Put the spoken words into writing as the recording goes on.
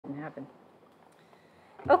happen.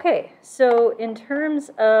 Okay, so in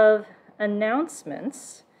terms of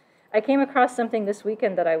announcements, I came across something this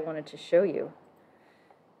weekend that I wanted to show you.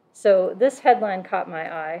 So this headline caught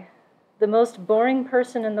my eye. The most boring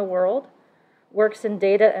person in the world works in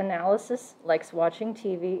data analysis, likes watching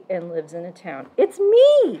TV, and lives in a town. It's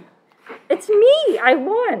me! It's me! I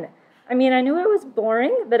won! I mean, I knew I was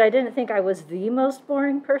boring, but I didn't think I was the most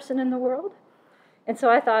boring person in the world. And so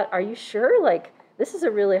I thought, are you sure? Like, this is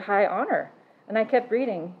a really high honor. And I kept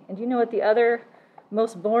reading. And do you know what the other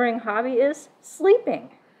most boring hobby is?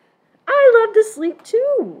 Sleeping. I love to sleep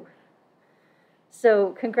too.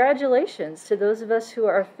 So congratulations to those of us who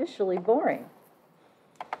are officially boring.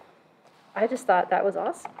 I just thought that was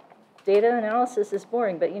awesome. Data analysis is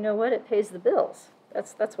boring, but you know what? It pays the bills.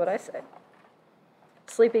 That's what I say.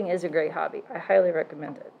 Sleeping is a great hobby. I highly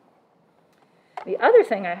recommend it. The other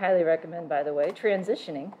thing I highly recommend, by the way,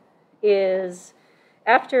 transitioning, is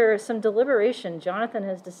after some deliberation, Jonathan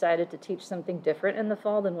has decided to teach something different in the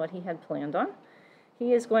fall than what he had planned on.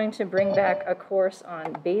 He is going to bring back a course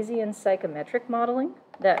on Bayesian psychometric modeling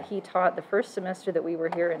that he taught the first semester that we were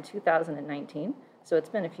here in 2019. So it's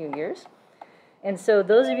been a few years. And so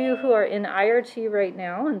those of you who are in IRT right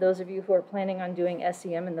now, and those of you who are planning on doing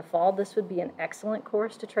SEM in the fall, this would be an excellent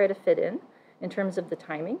course to try to fit in terms of the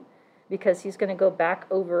timing, because he's going to go back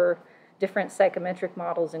over different psychometric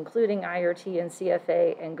models, including IRT and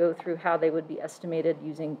CFA, and go through how they would be estimated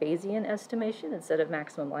using Bayesian estimation instead of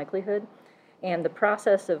maximum likelihood. And the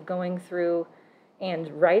process of going through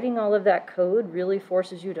and writing all of that code really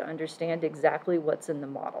forces you to understand exactly what's in the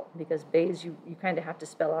model, because Bayes, you kind of have to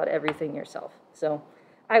spell out everything yourself. So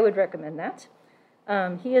I would recommend that.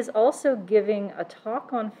 He is also giving a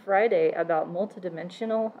talk on Friday about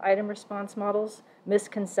multidimensional item response models,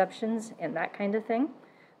 misconceptions, and that kind of thing.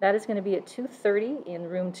 That is going to be at 2:30 in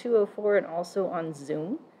room 204 and also on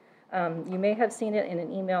Zoom. You may have seen it in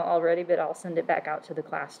an email already, but I'll send it back out to the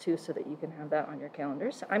class too so that you can have that on your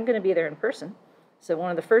calendars. I'm going to be there in person. So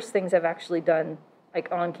one of the first things I've actually done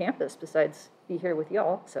like on campus besides be here with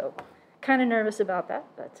y'all. So kind of nervous about that,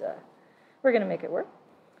 but we're going to make it work.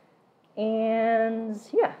 And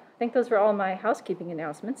yeah, I think those were all my housekeeping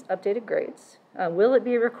announcements. Updated grades. Will it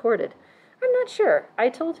be recorded? I'm not sure. I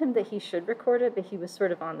told him that he should record it, but he was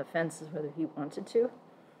sort of on the fence as whether he wanted to.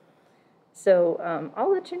 So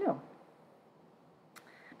I'll let you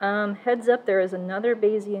know. Heads up, there is another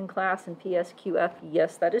Bayesian class in PSQF.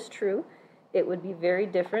 Yes, that is true. It would be very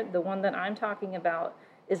different. The one that I'm talking about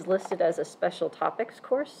is listed as a special topics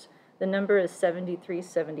course. The number is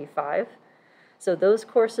 7375. So those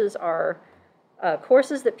courses are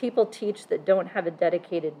courses that people teach that don't have a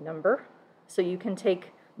dedicated number. So you can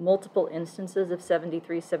take multiple instances of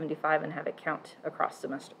 7375 and have it count across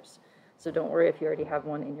semesters. So don't worry if you already have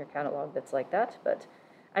one in your catalog that's like that, but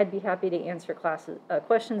I'd be happy to answer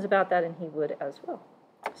questions about that, and he would as well.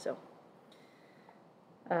 So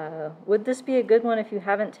would this be a good one if you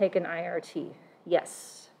haven't taken IRT?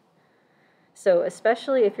 Yes. So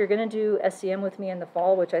especially if you're going to do SEM with me in the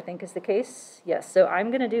fall, which I think is the case, yes. So I'm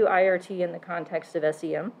going to do IRT in the context of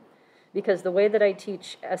SEM, because the way that I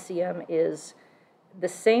teach SEM is the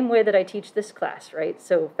same way that I teach this class, right?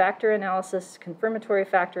 So factor analysis, confirmatory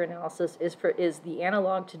factor analysis is the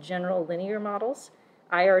analog to general linear models.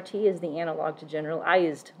 IRT is the analog to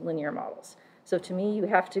generalized linear models. So to me, you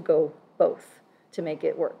have to go both to make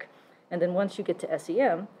it work. And then once you get to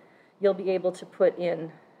SEM, you'll be able to put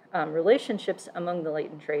in relationships among the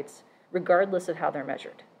latent traits, regardless of how they're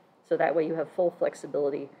measured. So that way you have full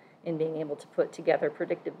flexibility in being able to put together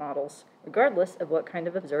predictive models, regardless of what kind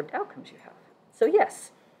of observed outcomes you have. So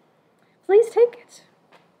yes, please take it.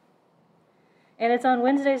 And it's on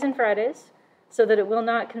Wednesdays and Fridays, so that it will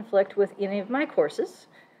not conflict with any of my courses,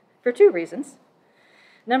 for two reasons.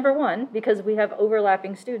 Number one, because we have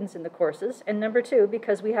overlapping students in the courses, and number two,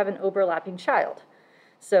 because we have an overlapping child.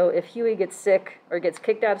 So if Huey gets sick or gets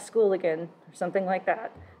kicked out of school again, or something like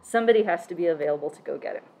that, somebody has to be available to go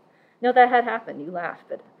get him. No, that had happened. You laugh,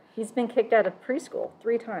 but he's been kicked out of preschool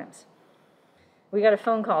 3 times. We got a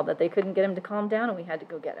phone call that they couldn't get him to calm down, and we had to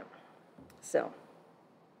go get him. So,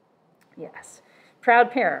 yes.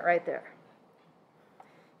 Proud parent right there.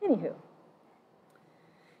 Anywho.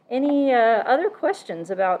 Any other questions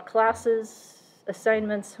about classes,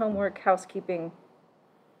 assignments, homework, housekeeping?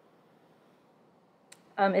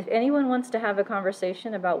 If anyone wants to have a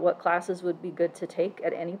conversation about what classes would be good to take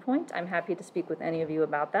at any point, I'm happy to speak with any of you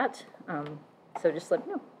about that. So just let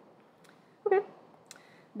me know. Okay.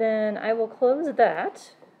 Then I will close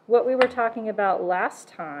that. What we were talking about last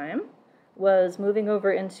time was moving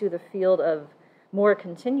over into the field of more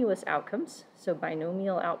continuous outcomes, so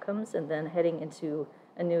binomial outcomes, and then heading into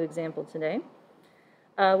a new example today.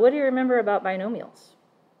 What do you remember about binomials?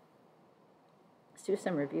 Let's do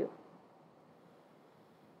some review.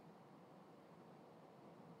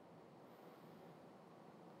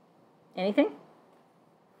 Anything?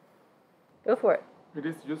 Go for it. It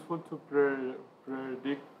is useful to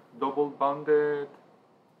predict double-bounded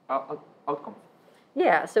outcomes.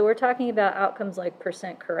 Yeah, so we're talking about outcomes like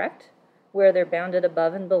percent correct, where they're bounded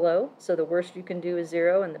above and below. So the worst you can do is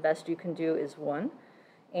 0 and the best you can do is 1.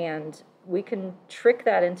 And we can trick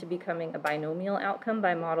that into becoming a binomial outcome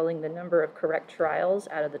by modeling the number of correct trials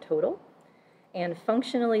out of the total. And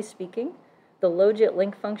functionally speaking, the logit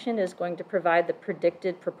link function is going to provide the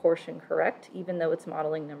predicted proportion correct, even though it's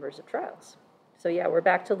modeling numbers of trials. So yeah, we're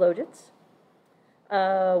back to logits.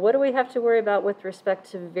 What do we have to worry about with respect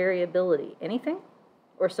to variability? Anything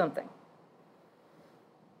or something?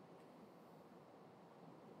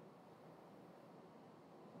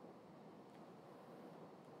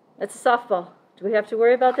 That's a softball. Do we have to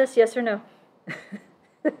worry about this? Yes or no?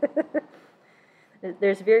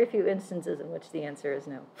 There's very few instances in which the answer is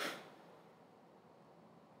no.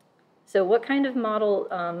 So what kind of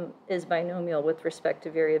model is binomial with respect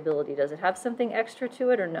to variability? Does it have something extra to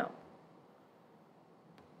it or no?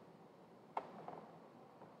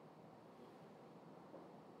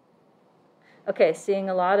 Okay, seeing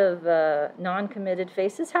a lot of non-committed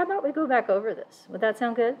faces. How about we go back over this? Would that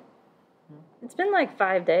sound good? It's been like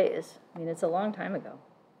 5 days. I mean, it's a long time ago.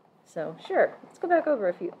 So sure, let's go back over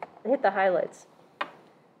a few. Hit the highlights.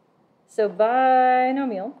 So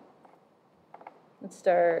binomial. Let's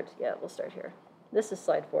start, yeah, we'll start here. This is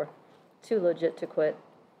slide 4. Too legit to quit.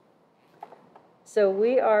 So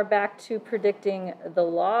we are back to predicting the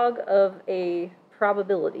log of a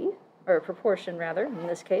probability, or a proportion rather, in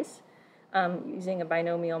this case, using a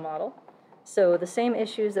binomial model. So the same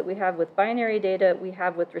issues that we have with binary data, we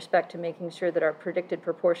have with respect to making sure that our predicted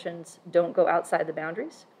proportions don't go outside the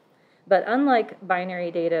boundaries. But unlike binary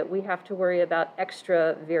data, we have to worry about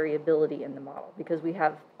extra variability in the model because we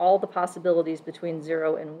have all the possibilities between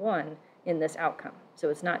 0 and 1 in this outcome. So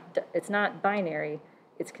it's not binary,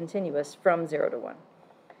 it's continuous from 0 to 1.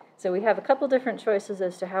 So we have a couple different choices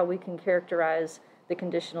as to how we can characterize the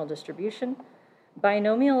conditional distribution.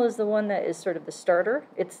 Binomial is the one that is sort of the starter.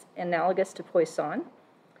 It's analogous to Poisson.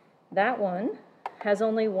 That one has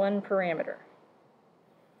only one parameter.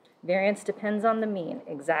 Variance depends on the mean,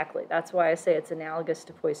 exactly. That's why I say it's analogous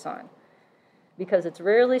to Poisson, because it's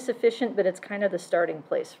rarely sufficient, but it's kind of the starting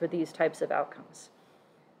place for these types of outcomes.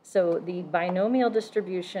 So the binomial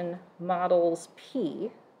distribution models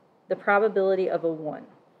P, the probability of a 1.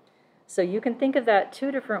 So you can think of that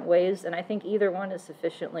 2 different ways, and I think either one is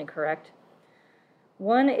sufficiently correct.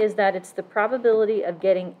 One is that it's the probability of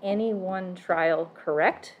getting any one trial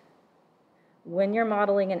correct when you're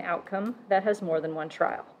modeling an outcome that has more than one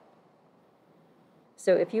trial.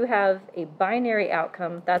 So if you have a binary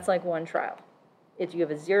outcome, that's like one trial. If you have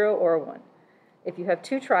a 0 or a 1. If you have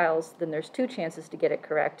 2 trials, then there's 2 chances to get it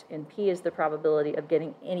correct, and P is the probability of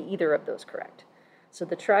getting either of those correct. So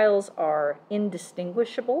the trials are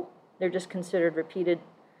indistinguishable. They're just considered repeated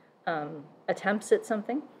attempts at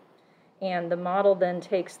something. And the model then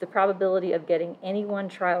takes the probability of getting any one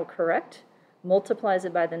trial correct, multiplies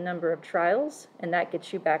it by the number of trials, and that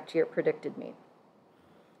gets you back to your predicted mean.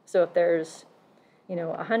 So if there's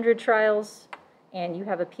 100 trials and you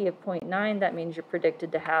have a P of 0.9, that means you're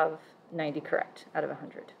predicted to have 90 correct out of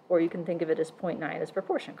 100. Or you can think of it as 0.9 as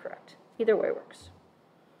proportion correct. Either way works.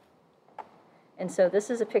 And so this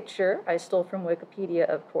is a picture I stole from Wikipedia,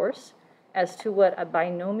 of course, as to what a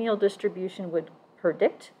binomial distribution would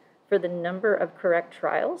predict for the number of correct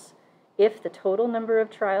trials if the total number of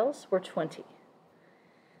trials were 20.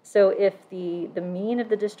 So if the mean of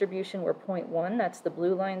the distribution were 0.1, that's the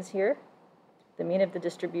blue lines here. The mean of the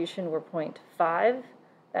distribution were 0.5,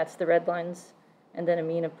 that's the red lines, and then a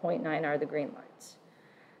mean of 0.9 are the green lines.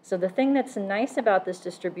 So the thing that's nice about this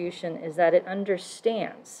distribution is that it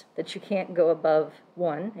understands that you can't go above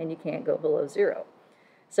 1 and you can't go below 0.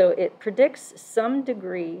 So it predicts some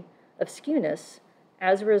degree of skewness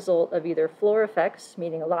as a result of either floor effects,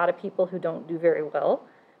 meaning a lot of people who don't do very well,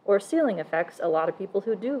 or ceiling effects, a lot of people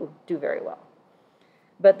who do very well.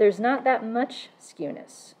 But there's not that much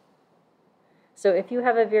skewness. So if you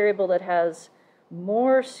have a variable that has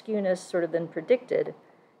more skewness sort of than predicted,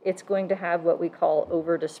 it's going to have what we call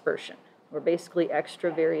over-dispersion, or basically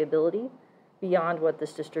extra variability beyond what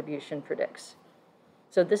this distribution predicts.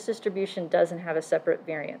 So this distribution doesn't have a separate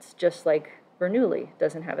variance, just like Bernoulli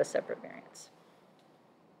doesn't have a separate variance.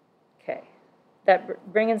 Okay,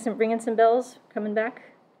 that bringing some bells coming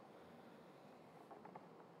back?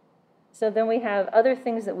 So then we have other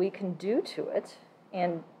things that we can do to it.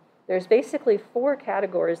 And there's basically 4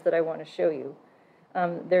 categories that I want to show you.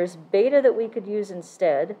 There's beta that we could use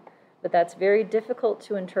instead, but that's very difficult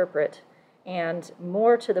to interpret. And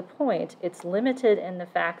more to the point, it's limited in the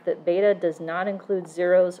fact that beta does not include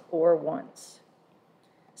zeros or ones.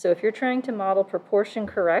 So if you're trying to model proportion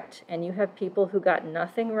correct and you have people who got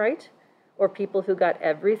nothing right or people who got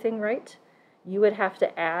everything right, you would have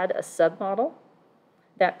to add a submodel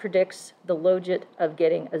that predicts the logit of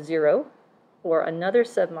getting a 0 or another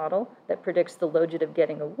submodel that predicts the logit of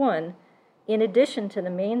getting a 1, in addition to the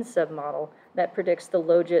main submodel that predicts the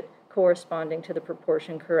logit corresponding to the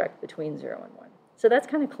proportion correct between 0 and 1. So that's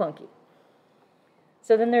kind of clunky.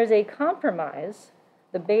 So then there's a compromise,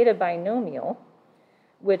 the beta binomial,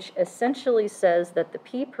 which essentially says that the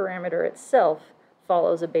p parameter itself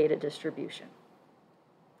follows a beta distribution.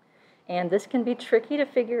 And this can be tricky to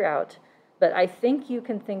figure out, but I think you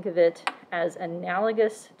can think of it as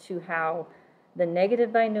analogous to how the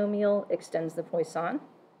negative binomial extends the Poisson,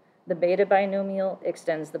 the beta binomial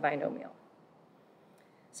extends the binomial.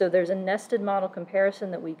 So there's a nested model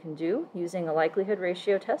comparison that we can do using a likelihood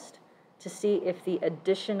ratio test to see if the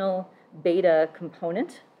additional beta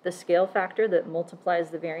component, the scale factor that multiplies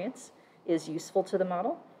the variance, is useful to the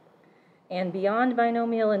model. And beyond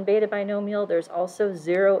binomial and beta binomial, there's also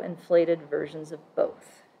zero inflated versions of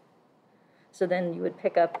both. So then you would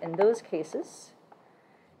pick up, in those cases,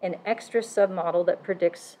 an extra submodel that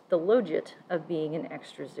predicts the logit of being an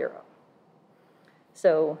extra 0.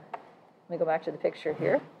 So let me go back to the picture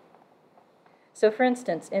here. So for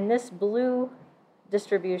instance, in this blue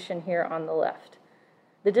distribution here on the left,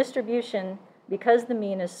 the distribution, because the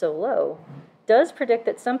mean is so low, does predict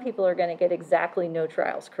that some people are going to get exactly no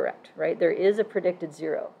trials correct, right? There is a predicted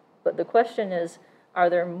 0. But the question is, are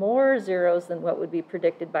there more zeros than what would be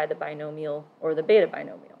predicted by the binomial or the beta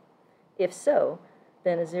binomial? If so,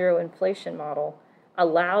 then a zero inflation model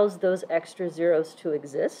allows those extra zeros to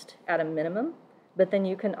exist at a minimum, but then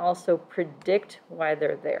you can also predict why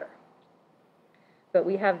they're there. But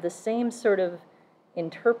we have the same sort of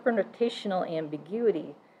interpretational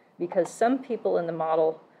ambiguity because some people in the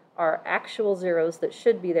model are actual zeros that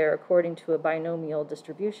should be there according to a binomial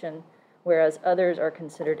distribution, whereas others are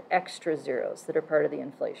considered extra zeros that are part of the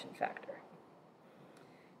inflation factor.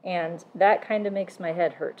 And that kind of makes my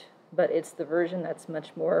head hurt, but it's the version that's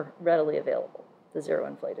much more readily available, the zero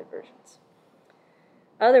inflated versions.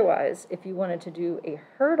 Otherwise, if you wanted to do a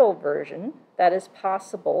hurdle version, that is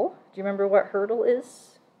possible. Do you remember what hurdle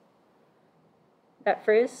is? That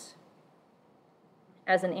phrase?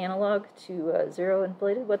 As an analog to zero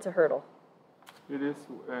inflated, what's a hurdle? It is,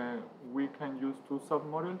 we can use 2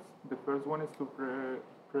 submodels. The first one is to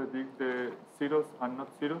predict the zeros and not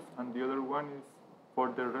zeros, and the other one is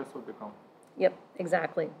for the rest of the count. Yep,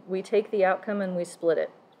 exactly. We take the outcome and we split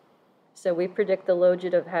it. So we predict the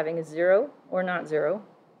logit of having a 0 or not 0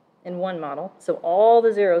 in one model. So all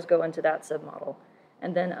the zeros go into that submodel.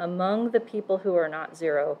 And then among the people who are not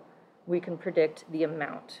 0, we can predict the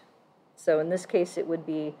amount. So in this case, it would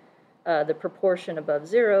be the proportion above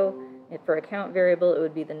 0. And for a count variable, it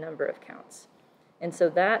would be the number of counts. And so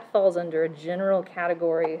that falls under a general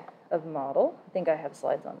category of model. I think I have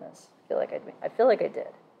slides on this. I feel like I did.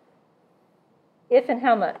 If and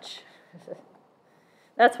how much.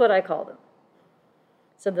 That's what I call them.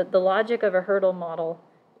 So the logic of a hurdle model,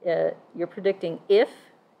 you're predicting if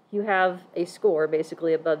you have a score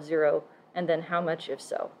basically above 0, and then how much if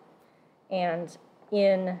so. And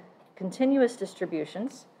in continuous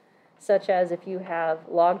distributions, such as if you have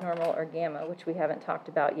log normal or gamma, which we haven't talked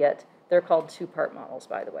about yet, they're called 2-part models,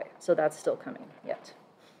 by the way. So that's still coming yet.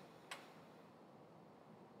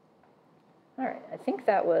 All right, I think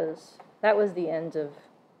that was the end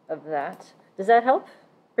of that. Does that help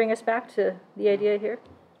bring us back to the idea here?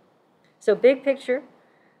 So big picture,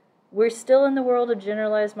 we're still in the world of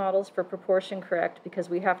generalized models for proportion correct because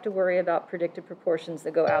we have to worry about predicted proportions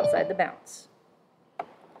that go outside the bounds.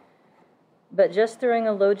 But just throwing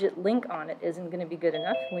a logit link on it isn't going to be good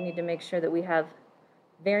enough. We need to make sure that we have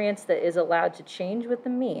variance that is allowed to change with the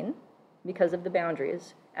mean because of the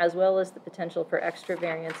boundaries, as well as the potential for extra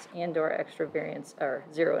variance and/or extra variance or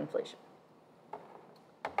zero inflation.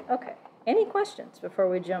 Okay, any questions before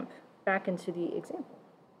we jump back into the example?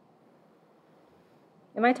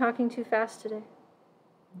 Am I talking too fast today?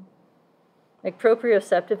 Like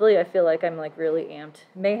proprioceptively, I feel like I'm like really amped.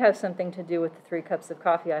 It may have something to do with the 3 cups of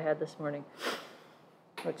coffee I had this morning,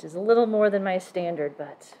 which is a little more than my standard,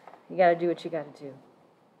 but you gotta do what you gotta do.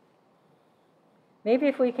 Maybe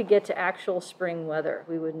if we could get to actual spring weather,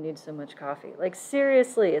 we wouldn't need so much coffee. Like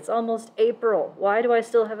seriously, it's almost April. Why do I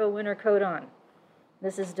still have a winter coat on?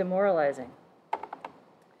 This is demoralizing.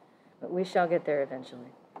 but we shall get there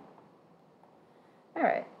eventually. All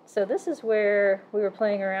right, so this is where we were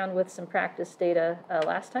playing around with some practice data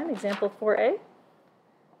last time, example 4a.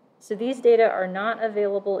 So these data are not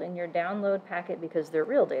available in your download packet because they're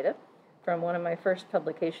real data from one of my first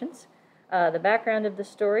publications. The background of the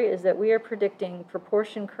story is that we are predicting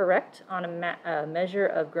proportion correct on a measure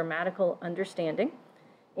of grammatical understanding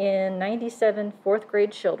in 97 fourth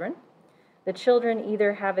grade children. The children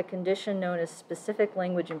either have a condition known as specific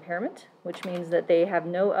language impairment, which means that they have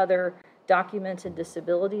no other documented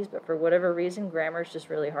disabilities, but for whatever reason, grammar is just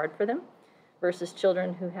really hard for them, versus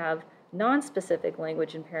children who have non-specific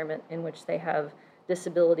language impairment in which they have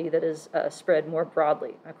disability that is spread more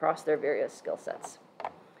broadly across their various skill sets.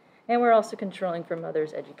 And we're also controlling for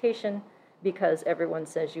mother's education because everyone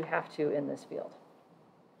says you have to in this field.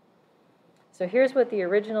 So here's what the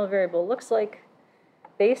original variable looks like.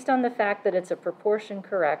 Based on the fact that it's a proportion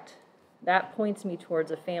correct, that points me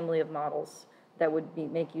towards a family of models that would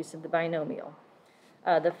make use of the binomial.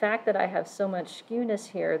 The fact that I have so much skewness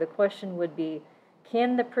here, the question would be,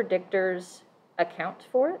 can the predictors account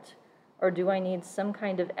for it? Or do I need some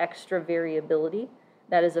kind of extra variability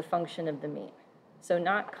that is a function of the mean? So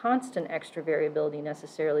not constant extra variability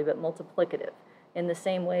necessarily, but multiplicative. In the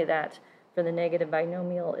same way that for the negative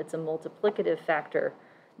binomial, it's a multiplicative factor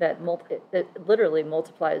that literally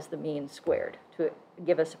multiplies the mean squared to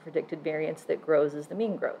give us a predicted variance that grows as the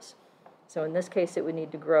mean grows. So in this case, it would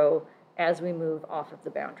need to grow as we move off of the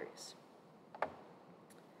boundaries.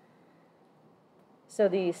 So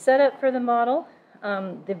the setup for the model,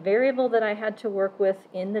 the variable that I had to work with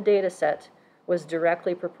in the data set was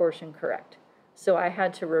directly proportion correct. So I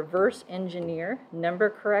had to reverse engineer number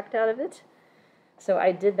correct out of it. So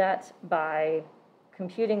I did that by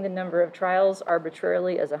computing the number of trials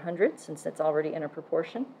arbitrarily as 100, since it's already in a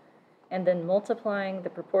proportion, and then multiplying the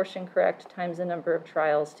proportion correct times the number of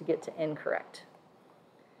trials to get to incorrect.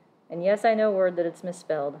 And yes, I know a word that it's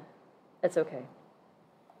misspelled. It's okay.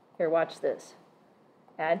 Here, watch this.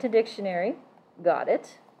 Add to dictionary, got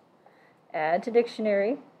it. Add to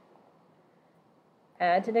dictionary,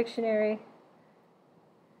 add to dictionary.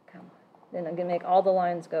 Come on. Then I'm going to make all the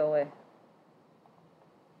lines go away.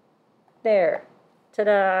 There.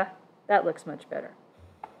 Ta-da! That looks much better.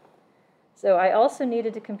 So I also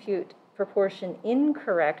needed to compute proportion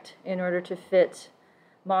incorrect in order to fit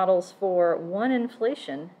models for 1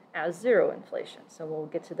 inflation as 0 inflation. So we'll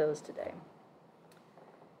get to those today.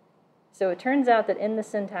 So it turns out that in the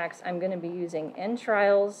syntax, I'm going to be using n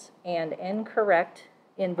trials and n correct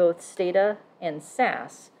in both Stata and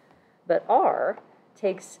SAS, but R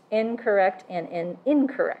takes n correct and n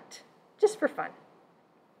incorrect, just for fun.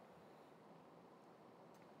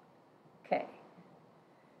 Okay.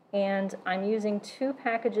 And I'm using 2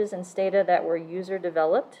 packages in Stata that were user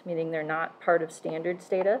developed, meaning they're not part of standard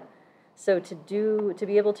Stata. So to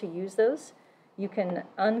be able to use those, you can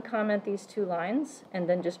uncomment these 2 lines and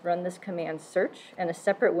then just run this command search, and a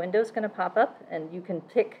separate window is going to pop up, and you can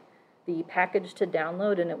pick the package to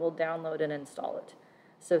download, and it will download and install it.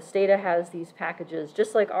 So Stata has these packages,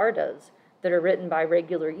 just like R does, that are written by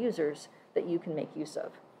regular users that you can make use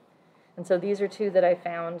of. And so these are 2 that I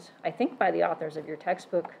found, I think, by the authors of your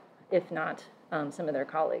textbook, if not some of their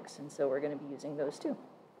colleagues. And so we're going to be using those too.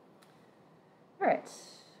 All right,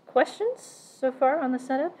 questions so far on the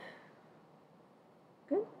setup?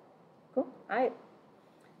 Good, cool. All right,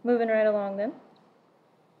 moving right along then.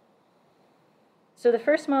 So the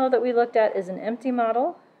first model that we looked at is an empty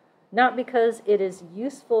model, not because it is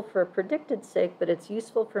useful for predicted sake, but it's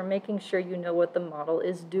useful for making sure you know what the model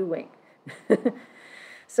is doing.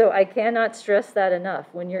 So I cannot stress that enough.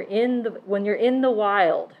 When you're in the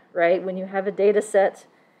wild, right? When you have a data set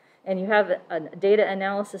and you have a data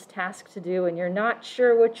analysis task to do and you're not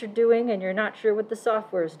sure what you're doing and you're not sure what the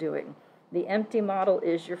software is doing, the empty model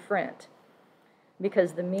is your friend,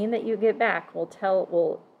 because the mean that you get back will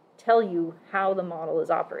tell you how the model is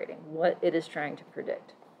operating, what it is trying to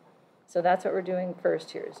predict. So that's what we're doing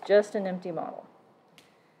first here, is just an empty model.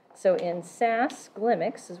 So in SAS,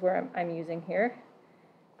 Glimix is where I'm using here.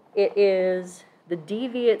 It is, the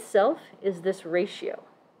DV itself is this ratio.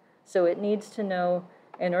 So it needs to know,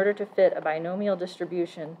 in order to fit a binomial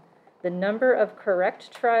distribution, the number of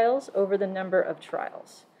correct trials over the number of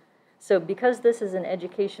trials. So because this is an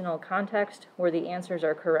educational context where the answers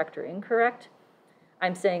are correct or incorrect,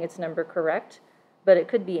 I'm saying it's number correct, but it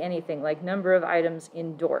could be anything like number of items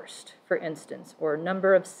endorsed, for instance, or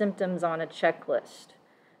number of symptoms on a checklist.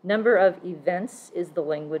 Number of events is the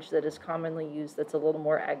language that is commonly used that's a little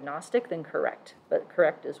more agnostic than correct, but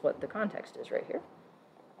correct is what the context is right here.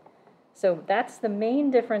 So that's the main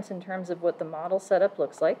difference in terms of what the model setup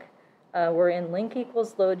looks like. We're in link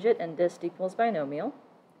equals logit and dist equals binomial,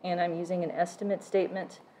 and I'm using an estimate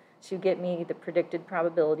statement to get me the predicted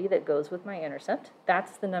probability that goes with my intercept.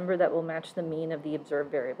 That's the number that will match the mean of the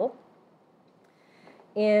observed variable.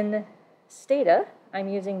 In Stata, I'm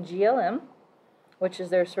using GLM, which is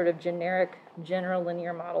their sort of generic general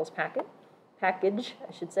linear models package,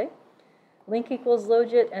 I should say. Link equals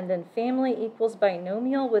logit, and then family equals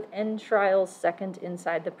binomial with n trials second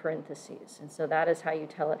inside the parentheses. And so that is how you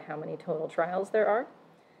tell it how many total trials there are.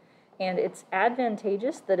 And it's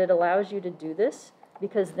advantageous that it allows you to do this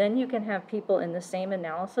because then you can have people in the same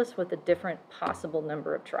analysis with a different possible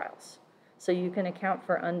number of trials. So you can account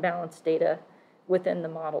for unbalanced data within the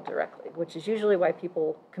model directly, which is usually why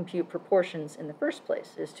people compute proportions in the first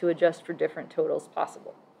place, is to adjust for different totals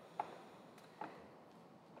possible.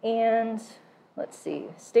 And let's see,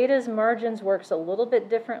 Stata's margins works a little bit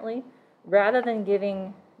differently. Rather than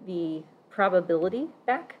giving the probability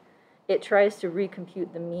back, it tries to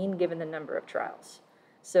recompute the mean given the number of trials.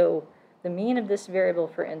 So the mean of this variable,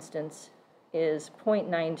 for instance, is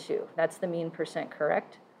 0.92. That's the mean percent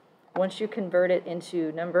correct. Once you convert it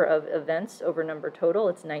into number of events over number total,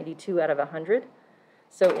 it's 92 out of 100.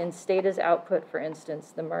 So in Stata's output, for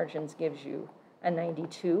instance, the margins gives you a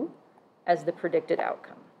 92 as the predicted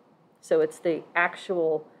outcome. So it's the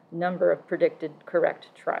actual number of predicted correct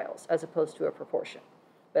trials as opposed to a proportion.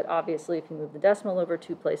 But obviously, if you move the decimal over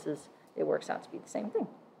 2 places, it works out to be the same thing.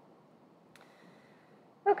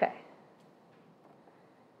 Okay.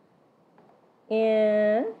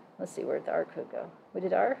 Let's see, where'd the R code go? We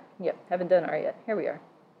did R? Yep, haven't done R yet. Here we are.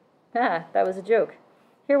 Ah, that was a joke.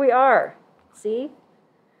 Here we are. See?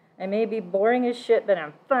 I may be boring as shit, but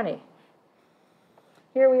I'm funny.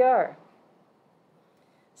 Here we are.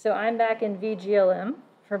 So I'm back in VGLM,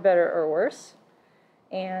 for better or worse,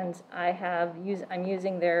 and I'm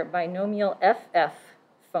using their binomial FF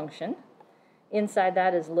function. Inside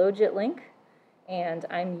that is logit link, and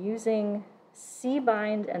I'm using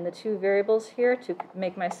cbind and the 2 variables here to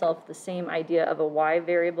make myself the same idea of a y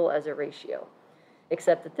variable as a ratio,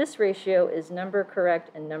 except that this ratio is number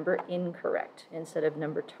correct and number incorrect instead of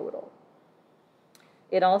number total.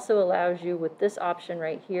 It also allows you, with this option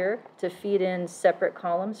right here, to feed in separate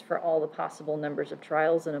columns for all the possible numbers of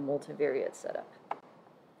trials in a multivariate setup.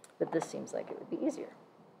 But this seems like it would be easier.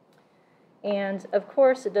 And of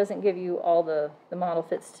course, it doesn't give you all the model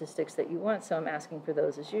fit statistics that you want, so I'm asking for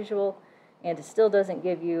those as usual. And it still doesn't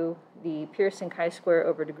give you the Pearson chi-square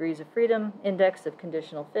over degrees of freedom index of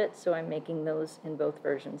conditional fit, so I'm making those in both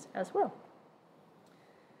versions as well.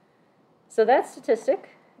 So that statistic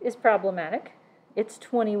is problematic. It's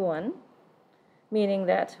 21, meaning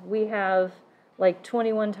that we have like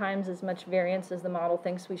 21 times as much variance as the model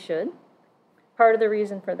thinks we should. Part of the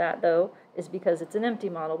reason for that, though, is because it's an empty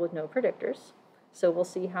model with no predictors. So we'll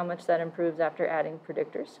see how much that improves after adding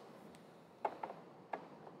predictors.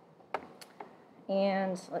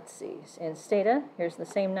 And let's see, in Stata, here's the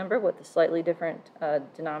same number with a slightly different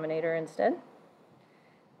denominator instead.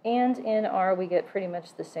 And in R, we get pretty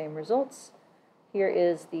much the same results. Here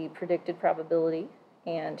is the predicted probability,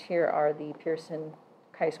 and here are the Pearson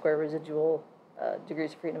chi-square residual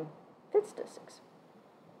degrees of freedom fit statistics.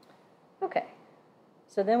 Okay,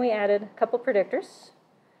 so then we added a couple predictors.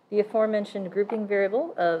 The aforementioned grouping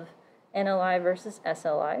variable of NLI versus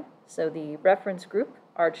SLI. So the reference group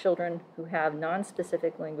are children who have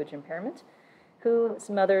non-specific language impairment, whose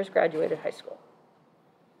mothers graduated high school.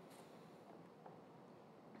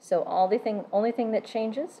 So only thing that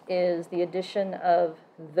changes is the addition of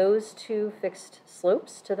those 2 fixed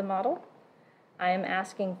slopes to the model. I am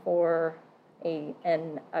asking for a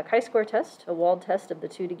chi-square test, a walled test of the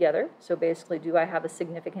 2 together. So basically, do I have a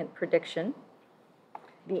significant prediction?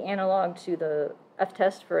 The analog to the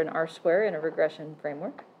F-test for an R-square in a regression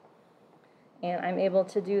framework. And I'm able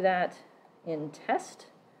to do that in test,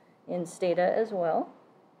 in Stata as well.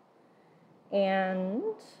 And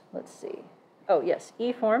let's see. Oh, yes,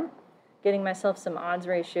 E-form, getting myself some odds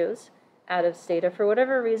ratios out of Stata for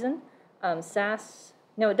whatever reason. SAS,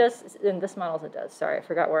 no, it does, in this model it does. Sorry, I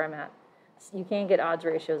forgot where I'm at. You can get odds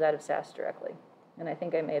ratios out of SAS directly. And I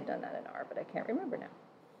think I may have done that in R, but I can't remember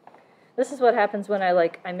now. This is what happens when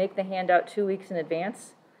I make the handout 2 weeks in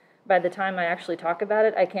advance. By the time I actually talk about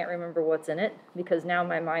it, I can't remember what's in it, because now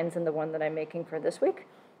my mind's in the one that I'm making for this week.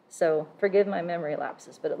 So forgive my memory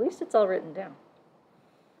lapses, but at least it's all written down.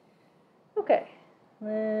 Okay,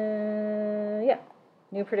 yeah,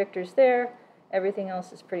 new predictors there. Everything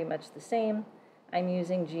else is pretty much the same. I'm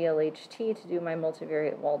using GLHT to do my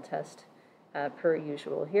multivariate walled test per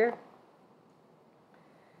usual here.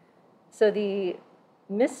 So the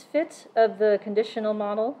misfit of the conditional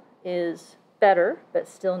model is better, but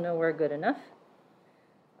still nowhere good enough.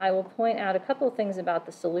 I will point out a couple of things about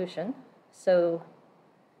the solution. So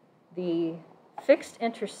the fixed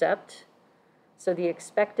intercept, so the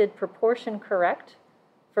expected proportion correct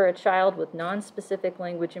for a child with non-specific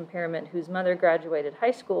language impairment whose mother graduated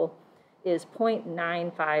high school, is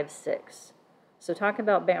 0.956. So talk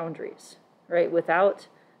about boundaries, right? Without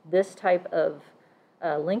this type of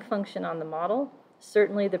link function on the model,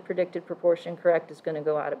 certainly the predicted proportion correct is going to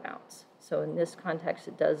go out of bounds. So in this context,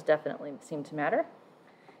 it does definitely seem to matter.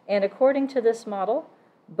 And according to this model,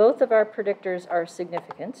 both of our predictors are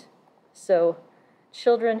significant. So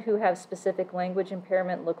children who have specific language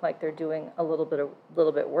impairment look like they're doing a little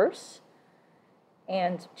bit worse.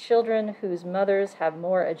 And children whose mothers have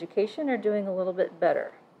more education are doing a little bit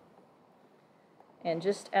better. And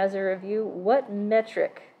just as a review, what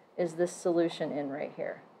metric is this solution in right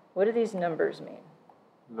here? What do these numbers mean?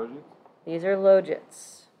 Logits? These are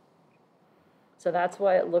logits. So that's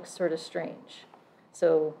why it looks sort of strange.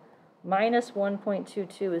 So minus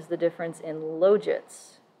 1.22 is the difference in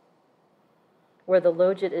logits, where the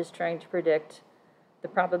logit is trying to predict the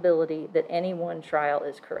probability that any one trial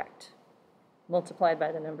is correct, multiplied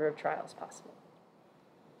by the number of trials possible.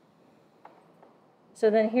 So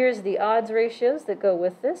then here's the odds ratios that go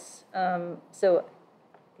with this. So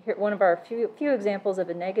here, one of our few examples of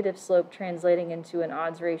a negative slope translating into an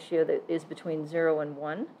odds ratio that is between 0 and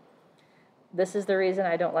 1. This is the reason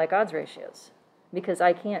I don't like odds ratios, because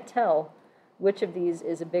I can't tell which of these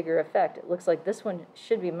is a bigger effect. It looks like this one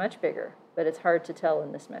should be much bigger, but it's hard to tell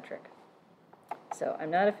in this metric. So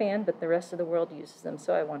I'm not a fan, but the rest of the world uses them,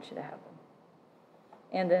 so I want you to have them.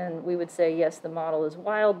 And then we would say, yes, the model is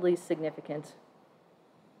wildly significant,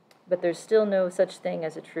 but there's still no such thing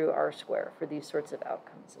as a true R-square for these sorts of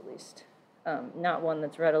outcomes, at least. Not one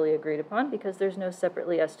that's readily agreed upon, because there's no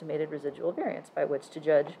separately estimated residual variance by which to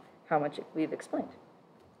judge how much we've explained.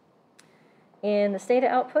 In the Stata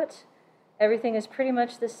output, everything is pretty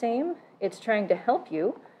much the same. It's trying to help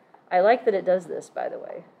you. I like that it does this, by the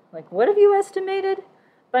way. Like, what have you estimated?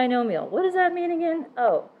 Binomial. What does that mean again?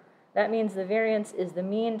 Oh, that means the variance is the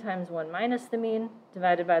mean times 1 minus the mean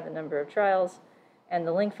divided by the number of trials, and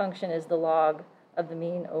the link function is the log of the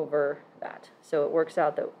mean over that. So it works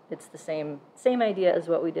out that it's the same idea as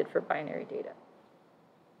what we did for binary data.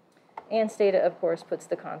 And Stata, of course, puts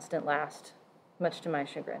the constant last, much to my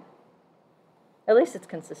chagrin. At least it's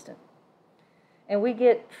consistent. And we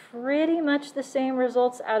get pretty much the same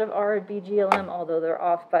results out of R and BGLM, although they're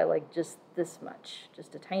off by like just this much,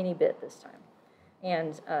 just a tiny bit this time.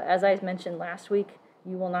 And as I mentioned last week,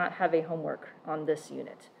 you will not have a homework on this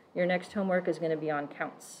unit. Your next homework is going to be on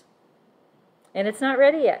counts. And it's not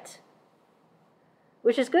ready yet,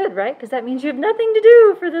 which is good, right? Because that means you have nothing to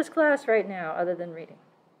do for this class right now other than reading.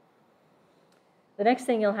 The next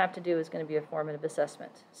thing you'll have to do is going to be a formative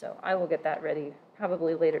assessment. So I will get that ready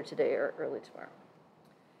probably later today or early tomorrow.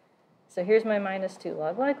 So here's my -2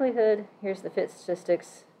 log likelihood. Here's the fit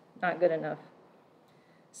statistics. Not good enough.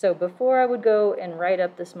 So before I would go and write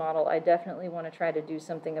up this model, I definitely want to try to do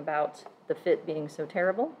something about the fit being so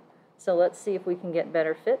terrible. So let's see if we can get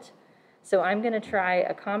better fit. So I'm going to try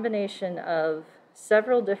a combination of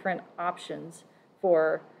several different options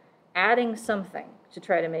for adding something to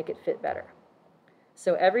try to make it fit better.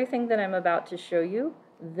 So everything that I'm about to show you,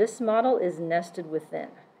 this model is nested within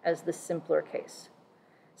as the simpler case.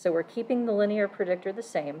 So we're keeping the linear predictor the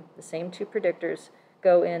same 2 predictors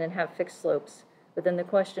go in and have fixed slopes, but then the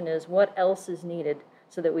question is what else is needed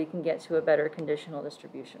so that we can get to a better conditional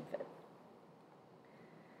distribution fit.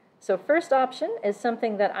 So first option is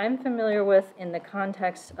something that I'm familiar with in the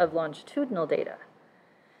context of longitudinal data.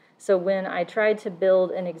 So when I tried to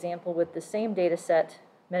build an example with the same data set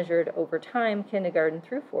measured over time, kindergarten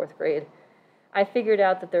through 4th grade, I figured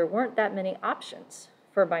out that there weren't that many options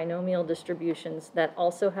for binomial distributions that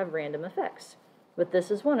also have random effects, but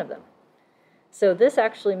this is one of them. So this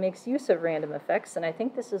actually makes use of random effects, and I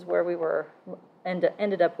think this is where we were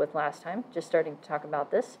ended up with last time, just starting to talk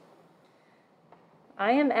about this.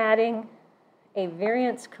 I am adding a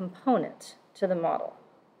variance component to the model,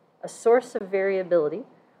 a source of variability,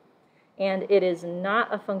 and it is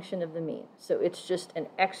not a function of the mean, so it's just an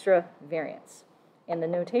extra variance. And the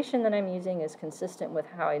notation that I'm using is consistent with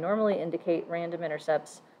how I normally indicate random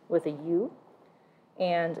intercepts with a U,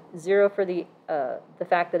 and 0 for the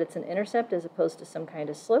fact that it's an intercept as opposed to some kind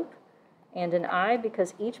of slope, and an I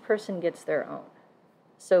because each person gets their own.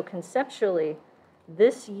 So conceptually,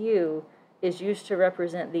 this U is used to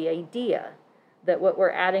represent the idea that what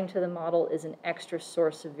we're adding to the model is an extra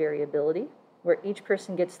source of variability, where each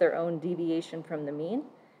person gets their own deviation from the mean,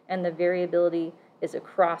 and the variability is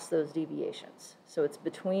across those deviations. So it's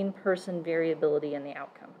between person variability and the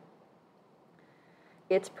outcome.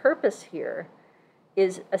 Its purpose here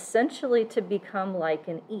is essentially to become like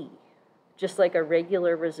an E, just like a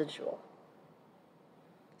regular residual.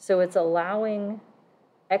 So it's allowing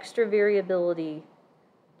extra variability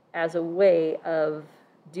as a way of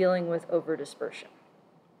dealing with overdispersion.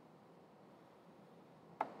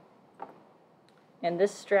 And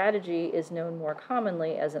this strategy is known more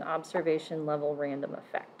commonly as an observation level random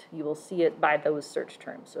effect. You will see it by those search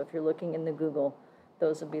terms. So if you're looking in the Google,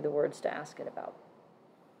 those would be the words to ask it about.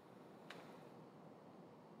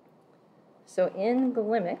 So in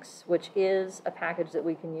Glimix, which is a package that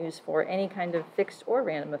we can use for any kind of fixed or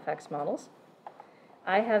random effects models,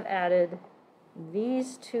 I have added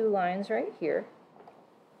these two lines right here.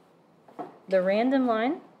 The random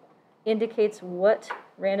line indicates what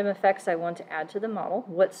random effects I want to add to the model,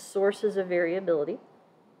 what sources of variability.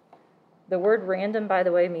 The word random, by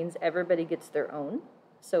the way, means everybody gets their own.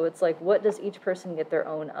 So it's like, what does each person get their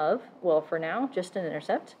own of? Well, for now, just an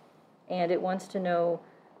intercept. And it wants to know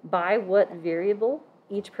by what variable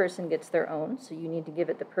each person gets their own. So you need to give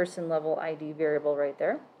it the person level ID variable right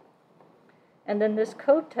there. And then this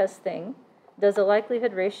code test thing does a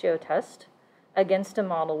likelihood ratio test against a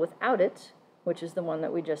model without it, which is the one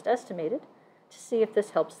that we just estimated, to see if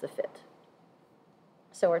this helps the fit.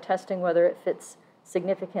 So we're testing whether it fits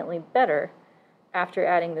significantly better after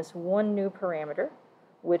adding this one new parameter,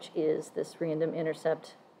 which is this random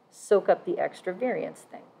intercept soak up the extra variance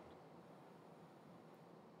thing.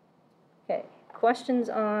 Okay, questions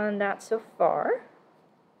on that so far?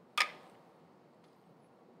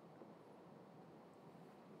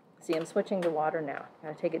 See, I'm switching to water now.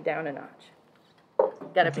 Gotta take it down a notch.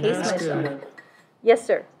 Gotta pace myself. Yes,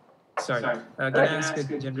 sir. Sorry. Can I ask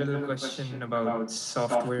a general question about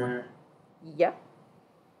software? Yeah.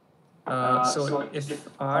 So if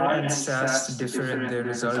R and SAS differ in their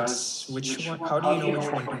results, which one? How do you know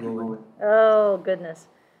which one to go with? Oh goodness.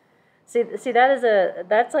 See,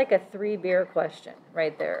 that's like a 3-beer question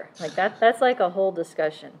right there. Like that's like a whole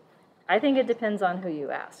discussion. I think it depends on who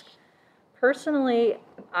you ask. Personally,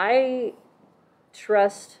 I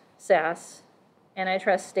trust SAS, and I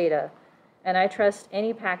trust Stata, and I trust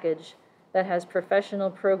any package that has professional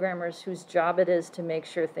programmers whose job it is to make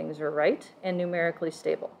sure things are right and numerically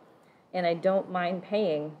stable. And I don't mind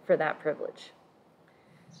paying for that privilege.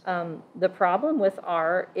 The problem with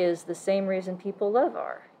R is the same reason people love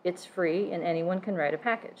R. It's free and anyone can write a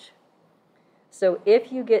package. So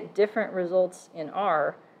if you get different results in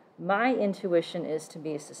R, my intuition is to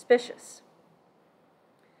be suspicious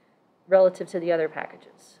relative to the other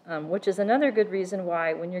packages, which is another good reason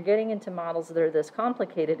why when you're getting into models that are this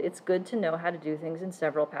complicated, it's good to know how to do things in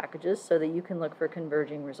several packages so that you can look for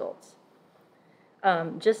converging results.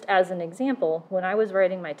 Just as an example, when I was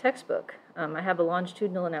writing my textbook, I have a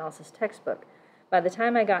longitudinal analysis textbook. By the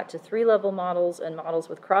time I got to 3-level models and models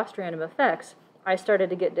with cross-random effects, I started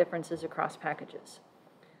to get differences across packages.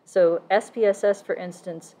 So SPSS, for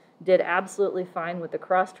instance, did absolutely fine with the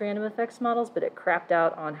cross-random effects models, but it crapped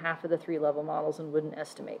out on half of the 3-level models and wouldn't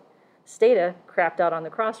estimate. Stata crapped out on the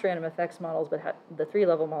cross-random effects models, but the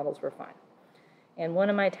 3-level models were fine. And one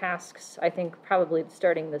of my tasks, I think probably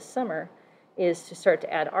starting this summer, is to start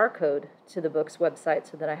to add R code to the book's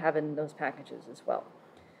website so that I have it in those packages as well.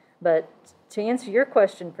 But to answer your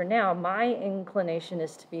question for now, my inclination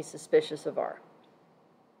is to be suspicious of R.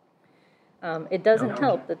 It doesn't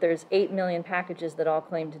help that there's 8 million packages that all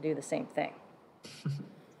claim to do the same thing.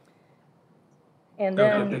 And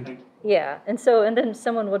then, yeah, and then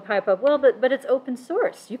someone would pipe up, well, but it's open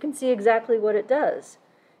source. You can see exactly what it does.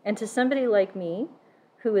 And to somebody like me,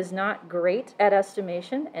 who is not great at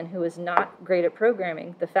estimation and who is not great at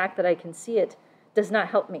programming, the fact that I can see it does not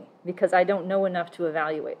help me because I don't know enough to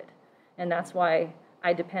evaluate it. And that's why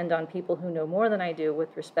I depend on people who know more than I do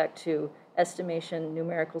with respect to estimation,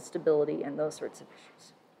 numerical stability, and those sorts of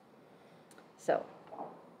issues. So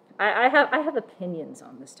I have opinions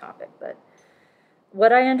on this topic, but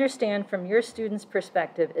what I understand from your students'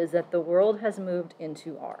 perspective is that the world has moved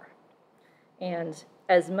into R. And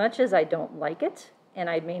as much as I don't like it, and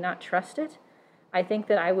I may not trust it, I think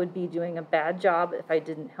that I would be doing a bad job if I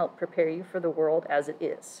didn't help prepare you for the world as it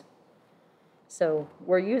is. So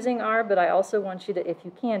we're using R, but I also want you to, if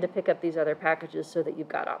you can, to pick up these other packages so that you've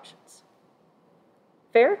got options.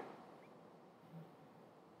 Fair?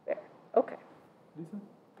 Fair. Okay. Lisa?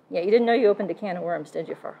 Yeah, you didn't know you opened a can of worms, did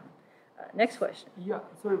you, Farhan? Next question. Yeah,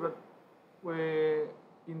 sorry, but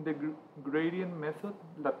in the gradient method,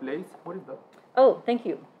 Laplace, what is that? Oh, thank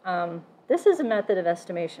you. This is a method of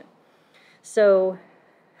estimation. So,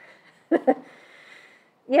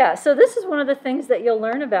 Yeah, so this is one of the things that you'll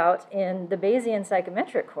learn about in the Bayesian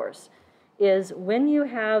psychometric course, is when you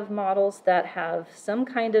have models that have some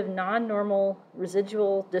kind of non-normal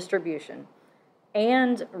residual distribution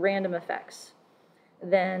and random effects,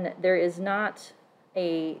 then there's no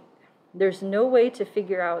way to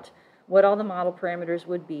figure out what all the model parameters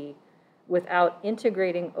would be without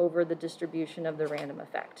integrating over the distribution of the random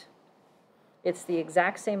effect. It's the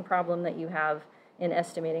exact same problem that you have in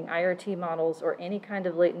estimating IRT models or any kind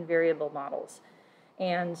of latent variable models.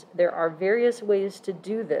 And there are various ways to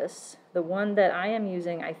do this. The one that I am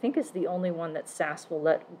using, I think, is the only one that SAS will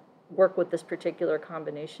let work with this particular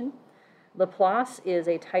combination. Laplace is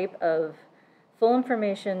a type of full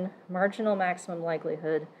information marginal maximum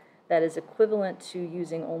likelihood that is equivalent to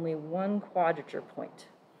using only one quadrature point.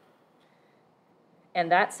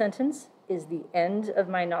 And that sentence is the end of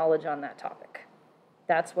my knowledge on that topic.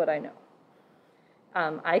 That's what I know.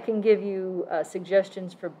 I can give you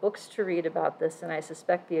suggestions for books to read about this, and I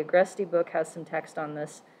suspect the Agresti book has some text on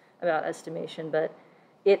this about estimation, but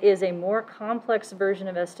it is a more complex version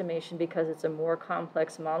of estimation because it's a more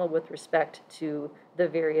complex model with respect to the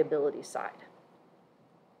variability side.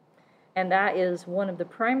 And that is one of the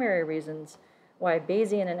primary reasons why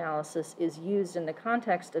Bayesian analysis is used in the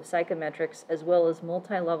context of psychometrics as well as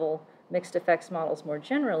multi-level mixed effects models more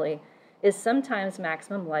generally, is sometimes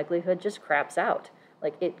maximum likelihood just craps out.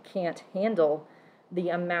 Like, it can't handle the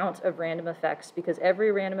amount of random effects because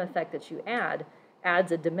every random effect that you add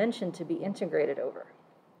adds a dimension to be integrated over.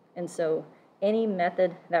 And so any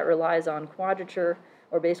method that relies on quadrature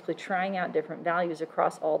or basically trying out different values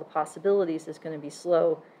across all the possibilities is going to be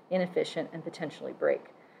slow, inefficient, and potentially break.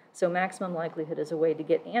 So maximum likelihood is a way to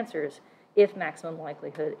get answers if maximum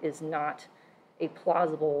likelihood is not a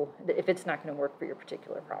plausible, if it's not going to work for your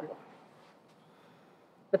particular problem.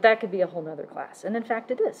 But that could be a whole nother class. And in fact,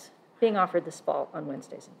 it is being offered this fall on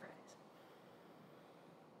Wednesdays and Fridays.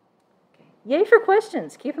 Okay. Yay for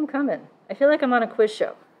questions. Keep them coming. I feel like I'm on a quiz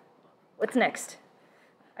show. What's next?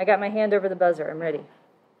 I got my hand over the buzzer. I'm ready.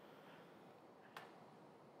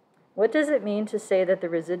 What does it mean to say that the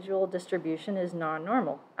residual distribution is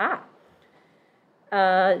non-normal?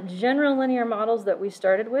 General linear models that we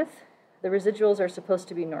started with, the residuals are supposed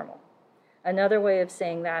to be normal. Another way of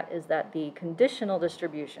saying that is that the conditional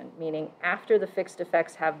distribution, meaning after the fixed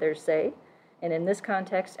effects have their say, and in this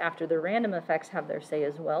context, after the random effects have their say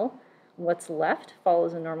as well, what's left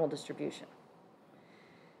follows a normal distribution.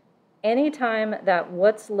 Anytime that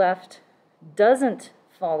what's left doesn't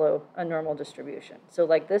follow a normal distribution, so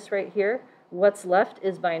like this right here, what's left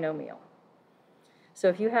is binomial. So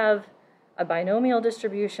if you have a binomial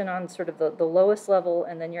distribution on sort of the lowest level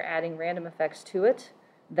and then you're adding random effects to it,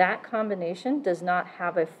 that combination does not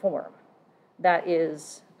have a form that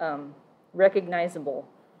is recognizable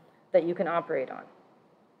that you can operate on.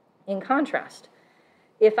 In contrast,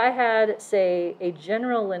 if I had, say, a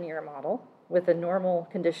general linear model with a normal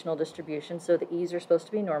conditional distribution, so the e's are supposed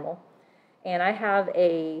to be normal, and I have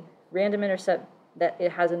a random intercept that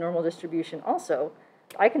it has a normal distribution also,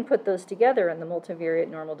 I can put those together and the multivariate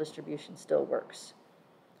normal distribution still works.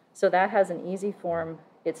 So that has an easy form.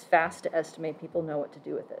 It's fast to estimate. People know what to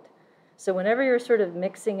do with it. So whenever you're sort of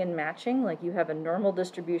mixing and matching, like you have a normal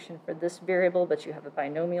distribution for this variable, but you have a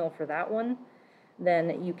binomial for that one,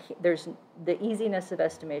 then there's the easiness of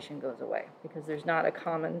estimation goes away because there's not a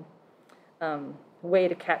common way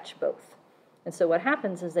to catch both. And so what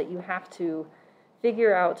happens is that you have to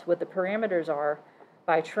figure out what the parameters are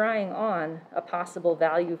by trying on a possible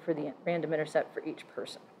value for the random intercept for each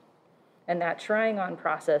person. And that trying on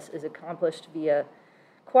process is accomplished via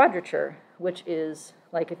quadrature, which is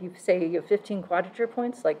like if you say you have 15 quadrature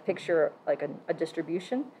points, like picture like a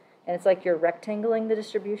distribution, and it's like you're rectangling the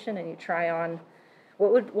distribution and you try on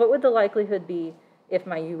what would the likelihood be if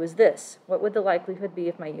my u was this? What would the likelihood be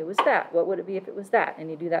if my u was that? What would it be if it was that? And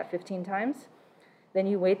you do that 15 times. Then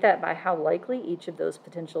you weight that by how likely each of those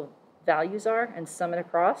potential values are and sum it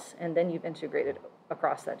across, and then you've integrated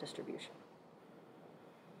across that distribution.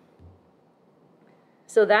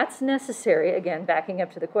 So that's necessary, again, backing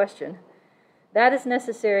up to the question, that is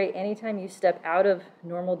necessary anytime you step out of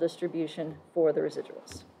normal distribution for the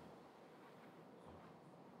residuals.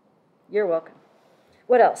 You're welcome.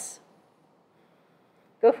 What else?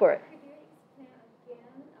 Go for it. Could you explain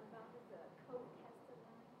again about the co-tested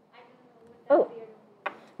line? I don't know what that zero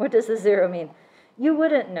means. What does the zero mean? You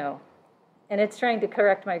wouldn't know, and it's trying to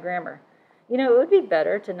correct my grammar. You know, it would be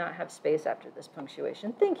better to not have space after this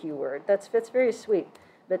punctuation. Thank you, Word. That's very sweet.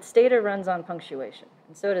 But Stata runs on punctuation,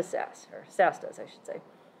 and so does SAS, or SAS does, I should say.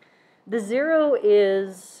 The zero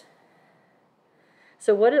is,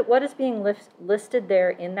 so what is being listed there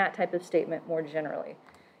in that type of statement more generally?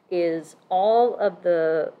 is all of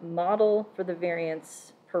the model for the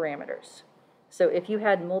variance parameters. So if you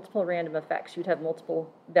had multiple random effects, you'd have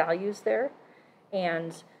multiple values there.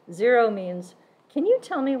 And 0 means, can you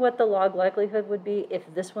tell me what the log likelihood would be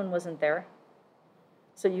if this one wasn't there?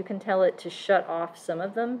 So you can tell it to shut off some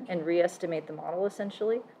of them and re-estimate the model,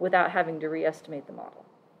 essentially, without having to re-estimate the model.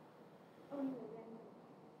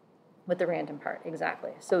 With the random part,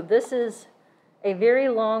 exactly. So this is a very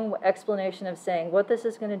long explanation of saying what this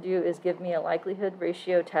is going to do is give me a likelihood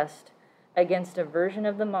ratio test against a version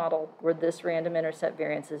of the model where this random intercept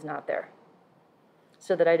variance is not there,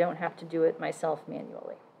 so that I don't have to do it myself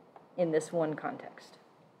manually in this one context.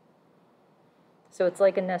 So it's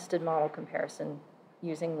like a nested model comparison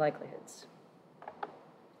using likelihoods.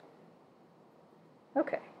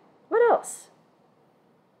 Okay, what else?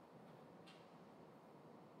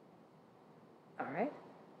 All right,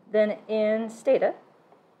 then in Stata,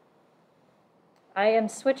 I am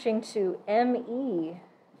switching to MEGLM.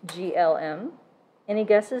 Any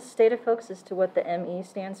guesses, Stata folks, as to what the ME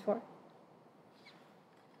stands for?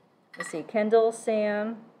 Let's see, Kendall,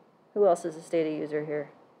 Sam, who else is a Stata user here?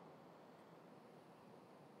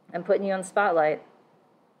 I'm putting you on the spotlight.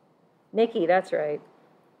 Nikki, that's right.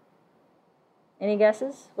 Any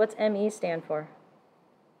guesses? What's ME stand for?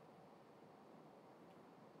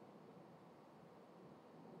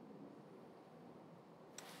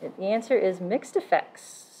 The answer is mixed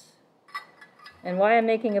effects. And why I'm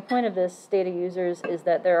making a point of this, Stata users, is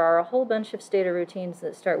that there are a whole bunch of Stata routines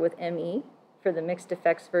that start with ME for the mixed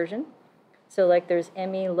effects version. So like there's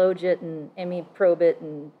ME logit and ME probit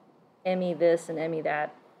and ME this and ME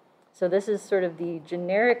that. So this is sort of the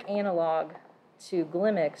generic analog to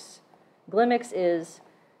Glimmix. Glimmix is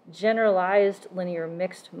generalized linear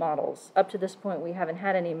mixed models. Up to this point, we haven't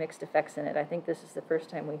had any mixed effects in it. I think this is the first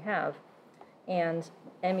time we have. And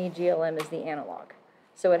MEGLM is the analog.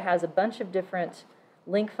 So it has a bunch of different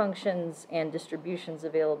link functions and distributions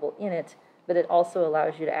available in it, but it also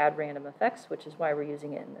allows you to add random effects, which is why we're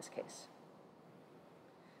using it in this case.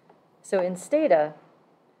 So in Stata,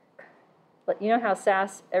 you know how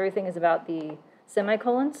SAS, everything is about the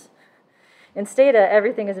semicolons? In Stata,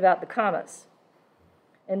 everything is about the commas.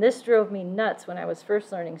 And this drove me nuts when I was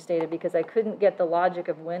first learning Stata because I couldn't get the logic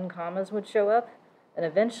of when commas would show up. And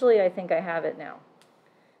eventually, I think I have it now.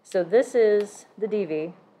 So this is the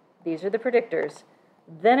DV. These are the predictors.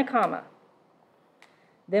 Then a comma.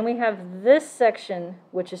 Then we have this section,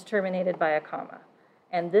 which is terminated by a comma.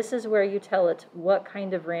 And this is where you tell it what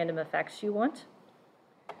kind of random effects you want.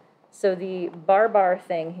 So the bar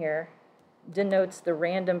thing here denotes the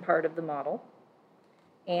random part of the model.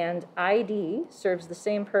 And ID serves the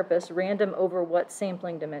same purpose, random over what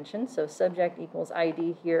sampling dimension. So subject equals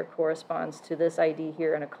ID here corresponds to this ID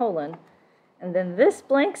here and a colon. And then this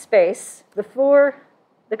blank space before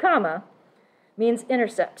the comma means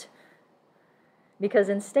intercept. Because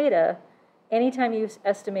in Stata, anytime you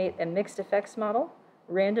estimate a mixed effects model,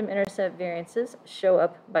 random intercept variances show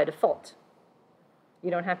up by default.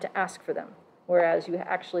 You don't have to ask for them, whereas you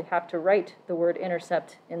actually have to write the word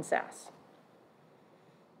intercept in SAS.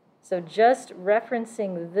 So just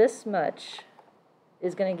referencing this much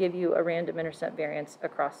is going to give you a random intercept variance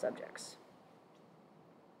across subjects.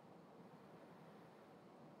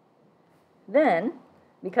 Then,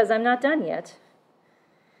 because I'm not done yet,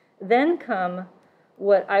 then come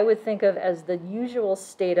what I would think of as the usual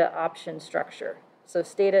Stata option structure. So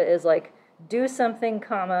Stata is like, do something,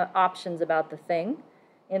 comma, options about the thing,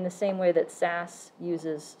 in the same way that SAS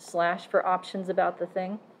uses / for options about the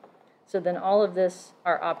thing. So then all of this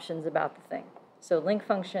are options about the thing. So link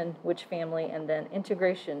function, which family, and then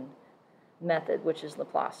integration method, which is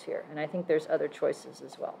Laplace here. And I think there's other choices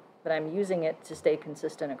as well. But I'm using it to stay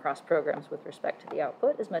consistent across programs with respect to the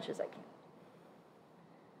output as much as I can.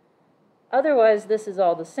 Otherwise, this is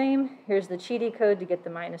all the same. Here's the cheaty code to get the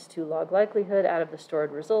 -2 log likelihood out of the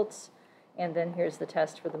stored results. And then here's the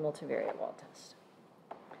test for the multivariate wall test.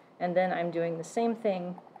 And then I'm doing the same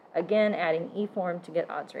thing, again, adding eForm to get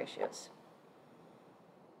odds ratios.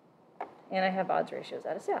 And I have odds ratios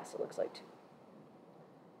out of SAS, it looks like, too.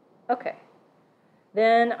 Okay.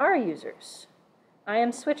 Then our users. I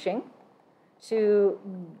am switching to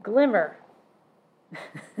Glimmer.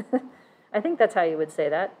 I think that's how you would say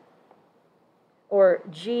that. Or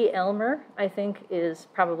G-Elmer, I think, is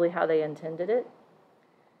probably how they intended it.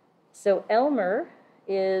 So Elmer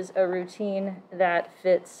is a routine that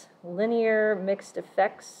fits linear mixed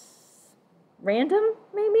effects, random,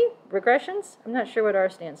 maybe, regressions. I'm not sure what R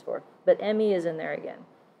stands for, but ME is in there again.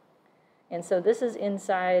 And so this is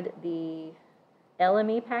inside the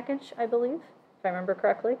LME package, I believe, if I remember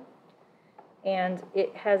correctly. And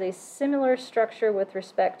it has a similar structure with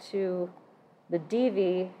respect to the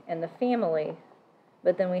dv and the family,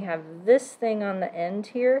 but then we have this thing on the end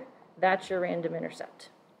here, that's your random intercept.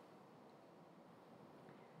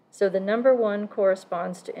 So the number 1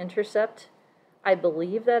 corresponds to intercept. I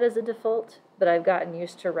believe that is a default, but I've gotten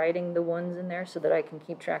used to writing the ones in there so that I can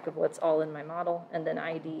keep track of what's all in my model, and then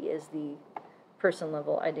ID is the person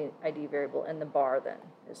level ID variable, and the bar then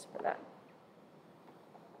is for that.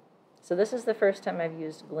 So this is the first time I've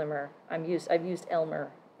used Glimmer. I've used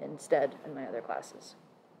Elmer instead in my other classes.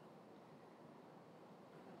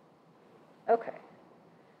 Okay.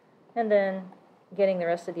 And then getting the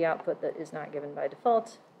rest of the output that is not given by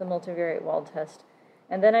default, the multivariate Wald test,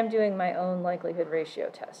 and then I'm doing my own likelihood ratio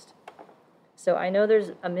test. So I know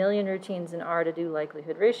there's a million routines in R to do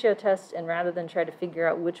likelihood ratio tests, and rather than try to figure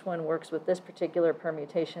out which one works with this particular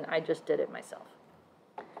permutation, I just did it myself.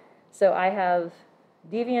 So I have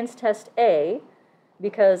deviance test A,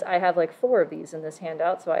 because I have like 4 of these in this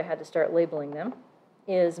handout, so I had to start labeling them,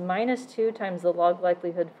 is -2 times the log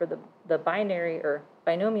likelihood for the binary or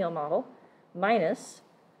binomial model minus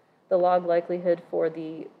the log likelihood for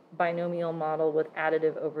the binomial model with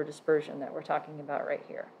additive over dispersion that we're talking about right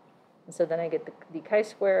here. And so then I get the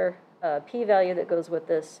chi-square p-value that goes with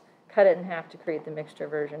this, cut it in half to create the mixture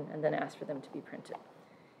version, and then ask for them to be printed.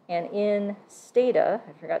 And in Stata,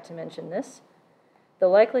 I forgot to mention this, the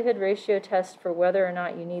likelihood ratio test for whether or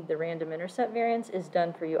not you need the random intercept variance is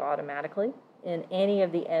done for you automatically in any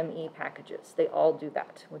of the ME packages. They all do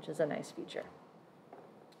that, which is a nice feature.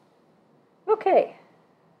 Okay,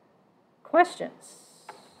 questions?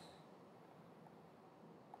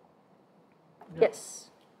 Yeah. Yes,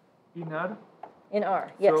 In R, in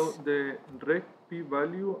R, yes. so the reg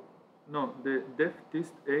p-value, no, the def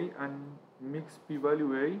test A and mix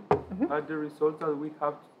p-value A are the results that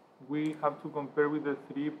we have to compare with the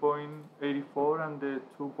 3.84 and the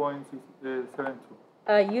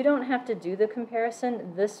 2.72. You don't have to do the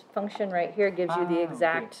comparison. This function right here gives you the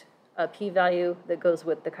exact p-value that goes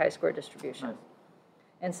with the chi-square distribution. Nice.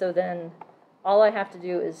 And so then all I have to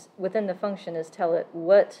do is, within the function, is tell it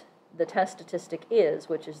what the test statistic is,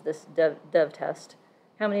 which is this dev test,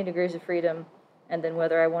 how many degrees of freedom, and then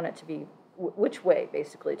whether I want it to be, which way,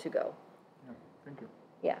 basically, to go. Yeah, thank you.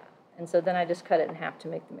 Yeah. And so then I just cut it in half to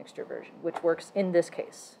make the mixture version, which works in this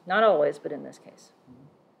case. Not always, but in this case.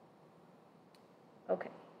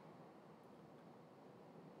 Okay.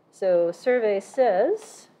 So survey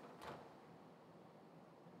says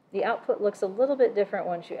the output looks a little bit different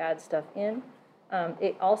once you add stuff in.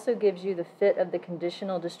 It also gives you the fit of the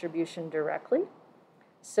conditional distribution directly.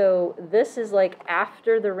 So this is like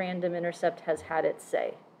after the random intercept has had its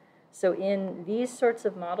say. So in these sorts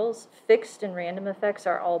of models, fixed and random effects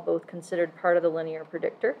are all both considered part of the linear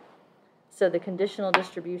predictor. So the conditional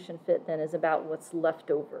distribution fit then is about what's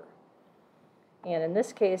left over. And in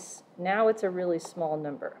this case, now it's a really small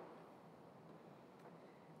number.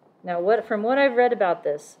 Now, from what I've read about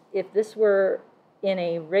this, if this were in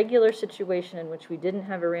a regular situation in which we didn't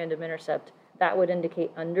have a random intercept, that would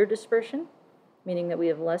indicate under dispersion, meaning that we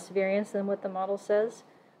have less variance than what the model says.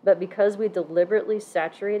 But because we deliberately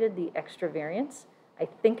saturated the extra variance, I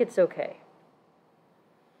think it's okay.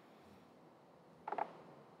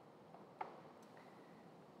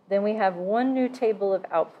 Then we have one new table of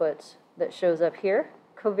output that shows up here,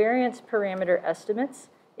 covariance parameter estimates.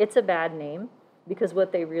 It's a bad name because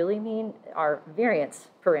what they really mean are variance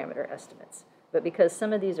parameter estimates. But because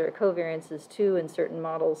some of these are covariances too in certain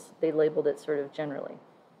models, they labeled it sort of generally.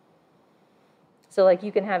 So like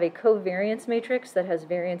you can have a covariance matrix that has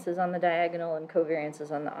variances on the diagonal and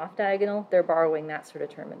covariances on the off diagonal. They're borrowing that sort of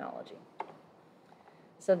terminology.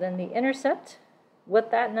 So then the intercept,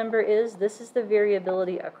 what that number is, this is the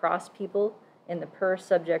variability across people in the per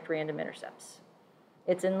subject random intercepts.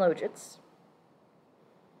 It's in logits.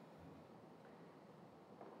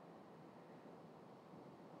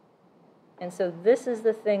 And so this is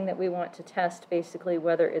the thing that we want to test basically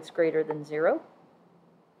whether it's greater than 0.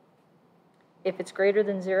 If it's greater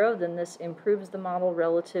than 0, then this improves the model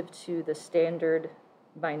relative to the standard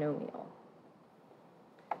binomial.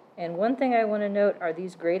 And one thing I want to note are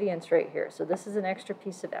these gradients right here. So this is an extra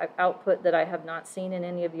piece of output that I have not seen in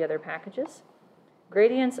any of the other packages.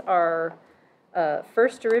 Gradients are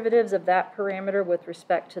first derivatives of that parameter with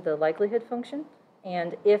respect to the likelihood function.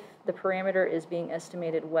 And if the parameter is being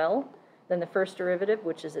estimated well, then the first derivative,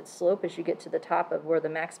 which is its slope as you get to the top of where the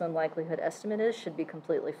maximum likelihood estimate is, should be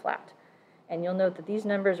completely flat. And you'll note that these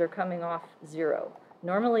numbers are coming off 0.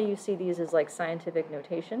 Normally you see these as like scientific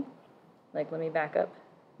notation. Like, let me back up.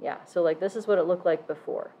 Yeah, so like this is what it looked like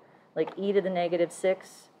before. Like e to the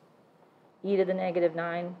 -6, e to the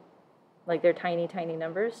 -9, like they're tiny, tiny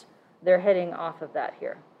numbers, they're heading off of that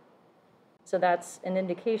here. So that's an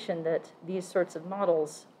indication that these sorts of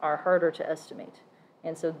models are harder to estimate.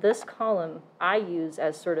 And so this column I use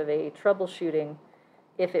as sort of a troubleshooting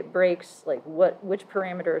if it breaks, like which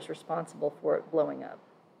parameter is responsible for it blowing up.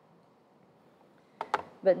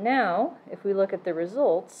 But now, if we look at the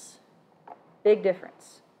results, big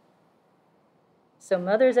difference. So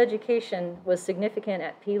mother's education was significant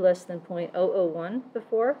at p less than 0.001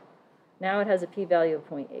 before. Now it has a p-value of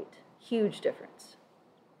 0.8. Huge difference.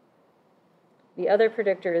 The other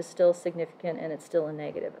predictor is still significant, and it's still a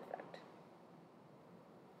negative effect.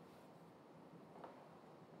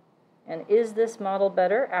 And is this model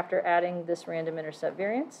better after adding this random intercept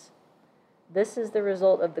variance? This is the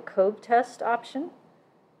result of the Cobe test option.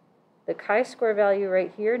 The chi-square value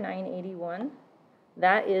right here, 981,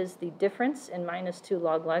 that is the difference in -2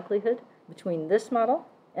 log likelihood between this model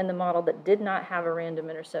and the model that did not have a random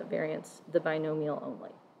intercept variance, the binomial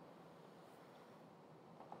only.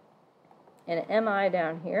 And MI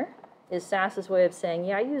down here is SAS's way of saying,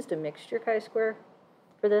 yeah, I used a mixture chi-square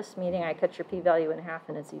for this, meaning I cut your p-value in half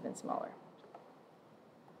and it's even smaller.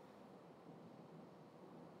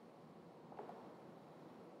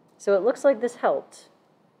 So it looks like this helped,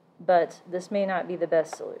 but this may not be the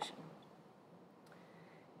best solution.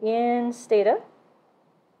 In Stata,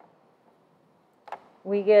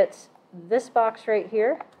 we get this box right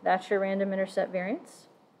here. That's your random intercept variance.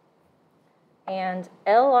 And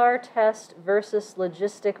LR test versus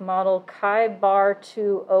logistic model chi-bar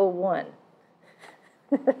 201.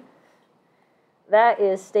 That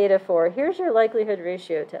is Stata 4. Here's your likelihood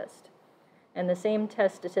ratio test. And the same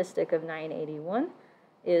test statistic of 981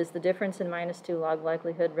 is the difference in -2 log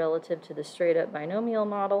likelihood relative to the straight-up binomial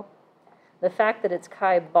model. The fact that it's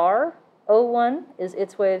chi-bar 01 is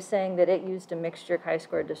its way of saying that it used a mixture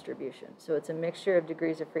chi-square distribution. So it's a mixture of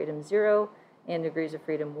degrees of freedom 0 and degrees of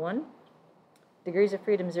freedom 1. Degrees of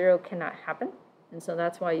freedom 0 cannot happen, and so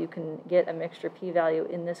that's why you can get a mixture p-value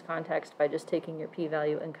in this context by just taking your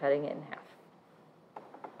p-value and cutting it in half.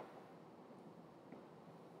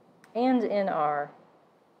 And in R,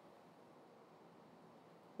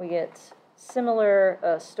 we get similar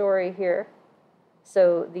story here.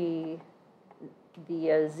 So the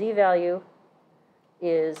z-value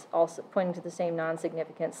is also pointing to the same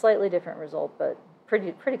non-significant, slightly different result, but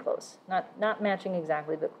pretty close. Not matching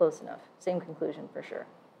exactly, but close enough. Same conclusion for sure.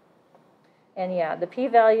 And yeah, the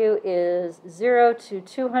p-value is 0 to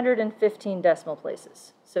 215 decimal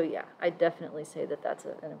places. So yeah, I definitely say that that's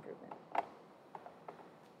an improvement.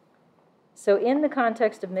 So in the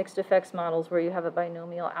context of mixed effects models where you have a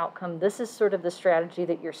binomial outcome, this is sort of the strategy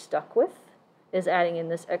that you're stuck with, is adding in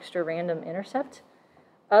this extra random intercept.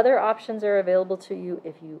 Other options are available to you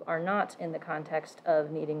if you are not in the context of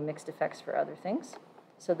needing mixed effects for other things.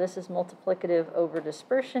 So this is multiplicative over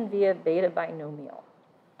dispersion via beta binomial.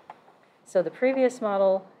 So the previous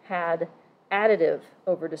model had additive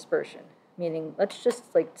over dispersion, meaning let's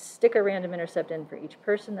just like stick a random intercept in for each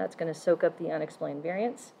person. That's going to soak up the unexplained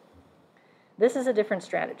variance. This is a different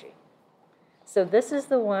strategy. So this is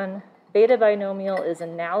the one, beta binomial is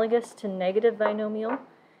analogous to negative binomial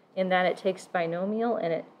in that it takes binomial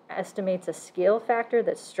and it estimates a scale factor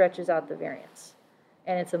that stretches out the variance.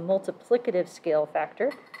 And it's a multiplicative scale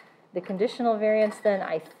factor. The conditional variance then,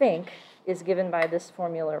 I think, is given by this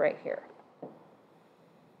formula right here.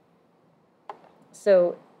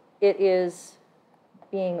 So it is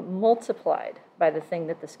being multiplied by the thing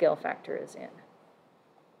that the scale factor is in.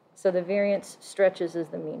 So the variance stretches as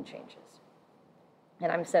the mean changes.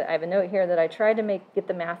 And I have a note here that I tried to get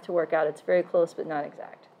the math to work out. It's very close, but not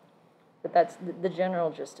exact. But that's the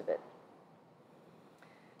general gist of it.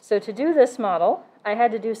 So to do this model, I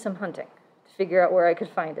had to do some hunting to figure out where I could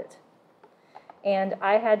find it. And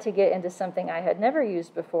I had to get into something I had never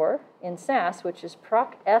used before in SAS, which is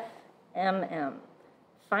PROC-FMM,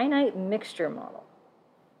 finite mixture model.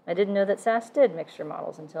 I didn't know that SAS did mixture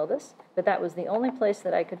models until this, but that was the only place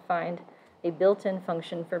that I could find a built-in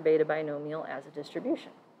function for beta binomial as a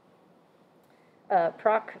distribution.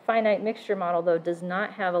 PROC finite mixture model, though, does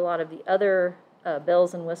not have a lot of the other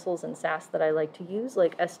bells and whistles in SAS that I like to use,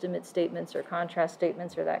 like estimate statements or contrast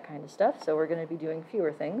statements or that kind of stuff, so we're going to be doing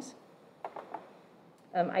fewer things.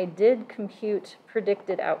 I did compute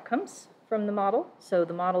predicted outcomes from the model, so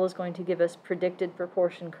the model is going to give us predicted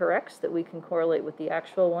proportion corrects that we can correlate with the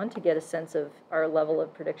actual one to get a sense of our level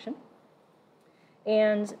of prediction.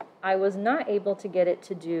 And I was not able to get it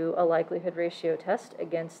to do a likelihood ratio test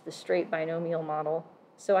against the straight binomial model,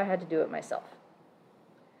 so I had to do it myself.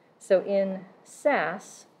 So in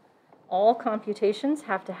SAS, all computations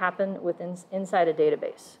have to happen inside a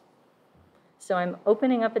database. So I'm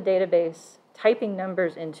opening up a database, typing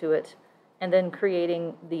numbers into it, and then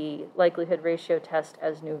creating the likelihood ratio test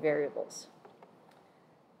as new variables.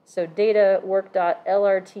 So data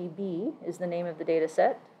work.lrtb is the name of the data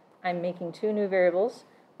set. I'm making two new variables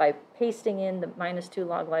by pasting in the -2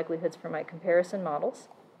 log likelihoods for my comparison models.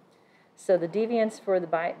 So the deviance for the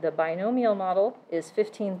binomial model is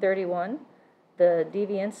 1531. The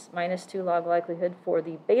deviance -2 log likelihood for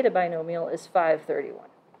the beta binomial is 531.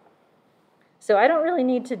 So I don't really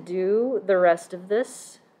need to do the rest of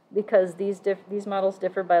this because these models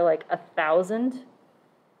differ by like 1,000. Do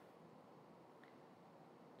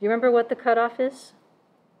you remember what the cutoff is?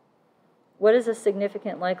 What is a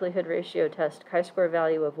significant likelihood ratio test? Chi-square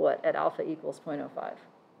value of what at alpha equals 0.05?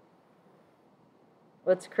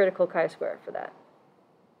 What's critical chi-square for that?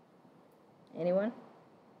 Anyone?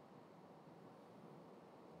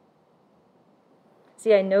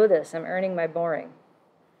 See, I know this. I'm earning my boring.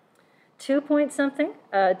 2-point-something,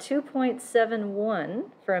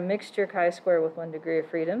 2.71 for a mixture chi-square with 1 degree of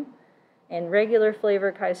freedom, and regular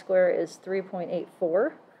flavor chi-square is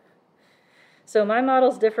 3.84. So my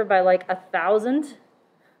models differ by like 1,000.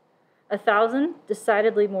 1,000,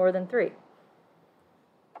 decidedly more than 3.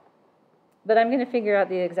 But I'm going to figure out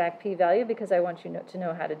the exact p-value because I want you to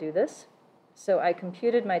know how to do this. So I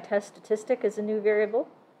computed my test statistic as a new variable,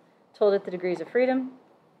 told it the degrees of freedom,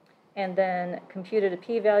 and then computed a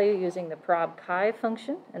p-value using the prob_chi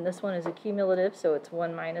function, and this one is a cumulative, so it's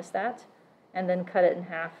 1 minus that, and then cut it in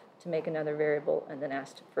half to make another variable, and then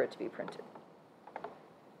asked for it to be printed.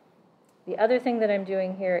 The other thing that I'm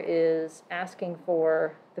doing here is asking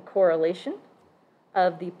for the correlation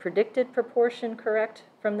of the predicted proportion correct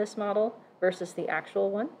from this model versus the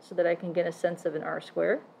actual one, so that I can get a sense of an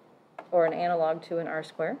R-square, or an analog to an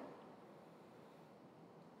R-square.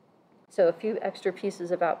 So a few extra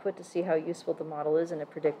pieces of output to see how useful the model is in a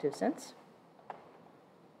predictive sense.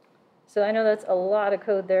 So I know that's a lot of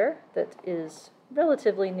code there that is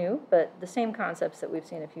relatively new, but the same concepts that we've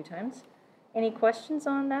seen a few times. Any questions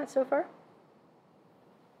on that so far?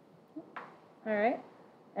 All right.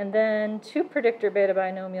 And then 2 predictor beta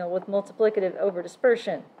binomial with multiplicative over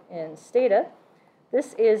dispersion in Stata.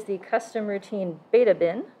 This is the custom routine beta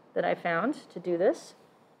bin that I found to do this.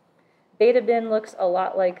 Beta bin looks a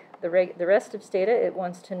lot like the rest of Stata. It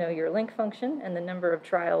wants to know your link function and the number of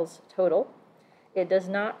trials total. It does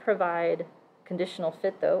not provide conditional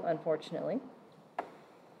fit, though, unfortunately.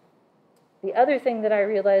 The other thing that I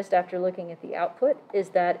realized after looking at the output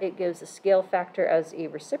is that it gives a scale factor as a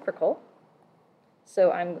reciprocal.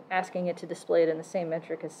 So I'm asking it to display it in the same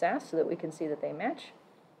metric as SAS so that we can see that they match.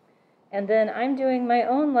 And then I'm doing my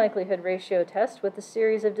own likelihood ratio test with a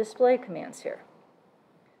series of display commands here.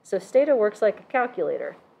 So Stata works like a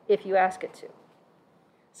calculator if you ask it to.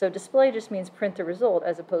 So display just means print the result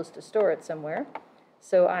as opposed to store it somewhere.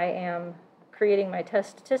 So I am creating my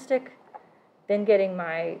test statistic, then getting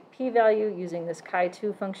my p-value using this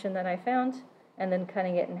chi2 function that I found, and then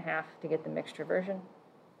cutting it in half to get the mixture version.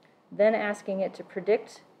 Then asking it to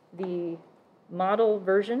predict the model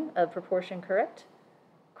version of proportion correct,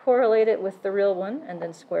 correlate it with the real one, and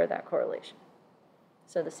then square that correlation.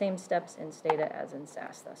 So the same steps in Stata as in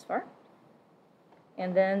SAS thus far.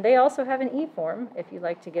 And then they also have an E-form if you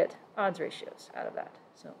like to get odds ratios out of that.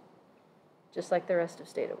 So just like the rest of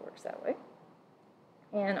Stata works that way.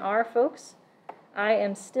 And R, folks, I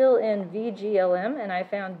am still in VGLM, and I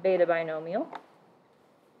found beta binomial.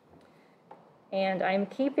 And I'm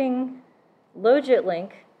keeping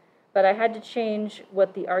logit_link, but I had to change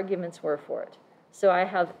what the arguments were for it. So I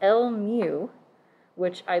have L mu,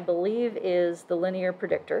 which I believe is the linear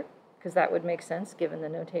predictor, because that would make sense given the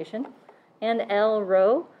notation, and L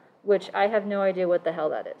rho, which I have no idea what the hell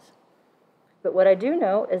that is. But what I do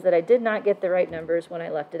know is that I did not get the right numbers when I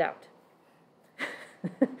left it out.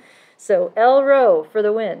 So L rho for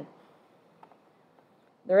the win.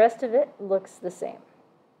 The rest of it looks the same.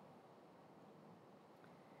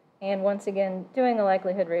 And once again, doing a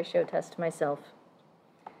likelihood ratio test myself,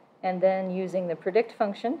 and then using the predict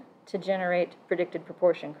function to generate predicted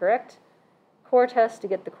proportion correct, core test to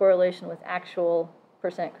get the correlation with actual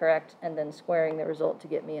percent correct, and then squaring the result to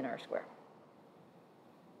get me an R-square.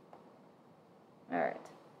 All right.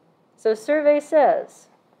 So survey says,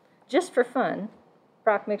 just for fun,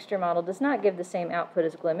 Proc mixture model does not give the same output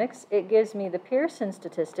as Glimix. It gives me the Pearson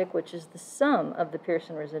statistic, which is the sum of the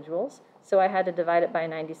Pearson residuals. So I had to divide it by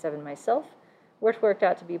 97 myself, which worked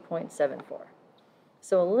out to be 0.74.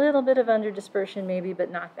 So a little bit of under dispersion maybe, but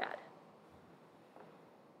not bad.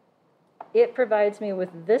 It provides me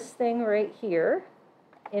with this thing right here,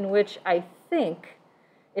 in which I think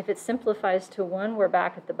If it simplifies to 1, we're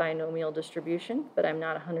back at the binomial distribution, but I'm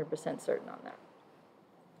not 100% certain on that.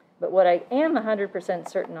 But what I am 100%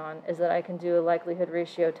 certain on is that I can do a likelihood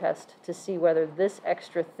ratio test to see whether this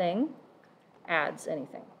extra thing adds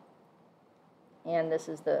anything. And this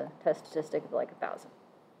is the test statistic of like 1,000.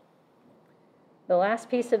 The last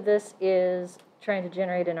piece of this is trying to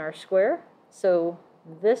generate an R-square. So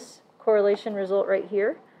this correlation result right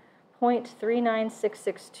here,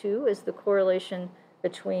 0.39662 is the correlation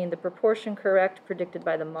between the proportion correct predicted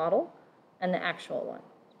by the model and the actual one.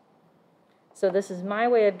 So this is my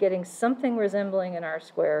way of getting something resembling an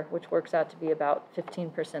R-square, which works out to be about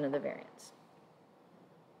 15% of the variance.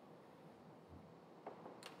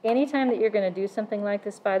 Anytime that you're going to do something like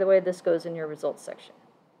this, by the way, this goes in your results section.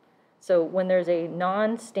 So when there's a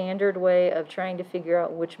non-standard way of trying to figure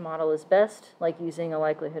out which model is best, like using a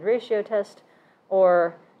likelihood ratio test,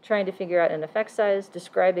 or trying to figure out an effect size,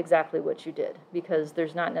 describe exactly what you did, because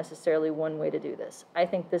there's not necessarily one way to do this. I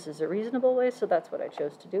think this is a reasonable way, so that's what I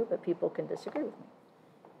chose to do, but people can disagree with me.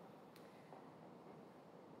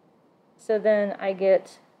 So then I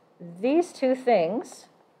get these two things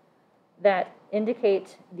that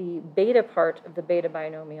indicate the beta part of the beta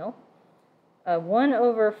binomial. 1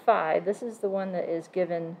 over 5, this is the one that is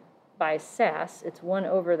given by SAS. It's 1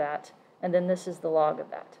 over that, and then this is the log of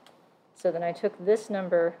that. So then I took this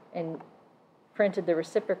number and printed the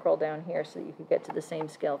reciprocal down here so that you could get to the same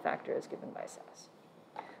scale factor as given by SAS.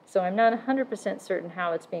 So I'm not 100% certain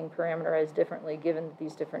how it's being parameterized differently given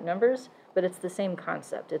these different numbers, but it's the same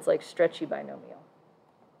concept. It's like stretchy binomial,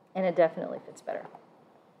 and it definitely fits better.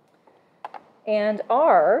 And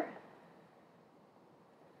R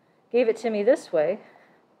gave it to me this way.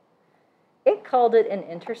 It called it an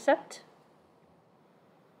intercept.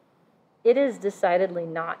 It is decidedly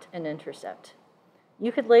not an intercept.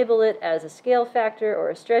 You could label it as a scale factor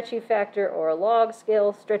or a stretchy factor or a log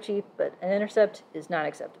scale stretchy, but an intercept is not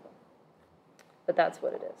acceptable. But that's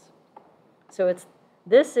what it is. So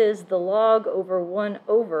this is the log of 1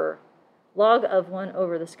 over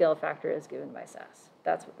the scale factor as given by SAS.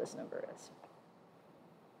 That's what this number is.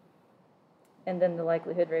 And then the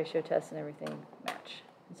likelihood ratio test and everything match.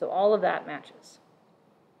 And so all of that matches.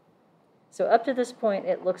 So up to this point,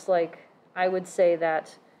 it looks like I would say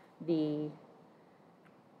that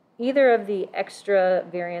either of the extra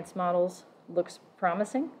variance models looks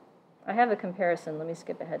promising. I have a comparison. Let me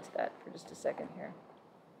skip ahead to that for just a second here.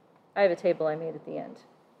 I have a table I made at the end.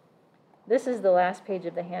 This is the last page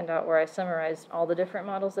of the handout where I summarized all the different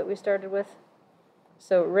models that we started with.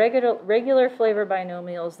 So regular flavor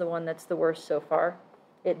binomial is the one that's the worst so far.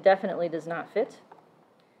 It definitely does not fit.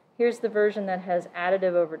 Here's the version that has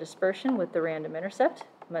additive over dispersion with the random intercept,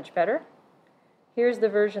 much better. Here's the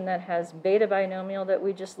version that has beta binomial that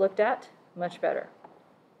we just looked at, much better.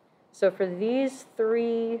 So for these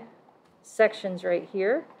 3 sections right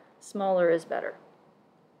here, smaller is better.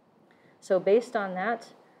 So based on that,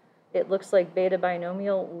 it looks like beta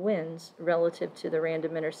binomial wins relative to the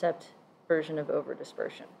random intercept version of over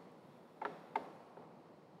dispersion.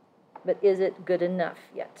 But is it good enough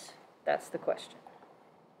yet? That's the question.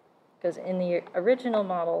 Because in the original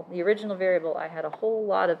model, the original variable, I had a whole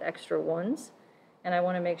lot of extra 1s, and I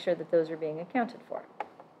want to make sure that those are being accounted for.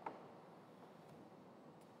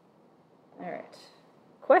 All right.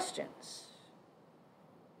 Questions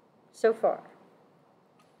so far?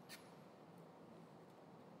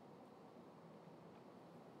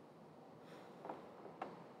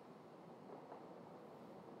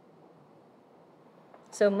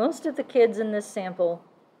 So most of the kids in this sample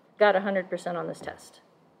got 100% on this test.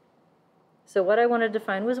 So what I wanted to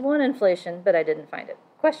find was 1 inflation, but I didn't find it.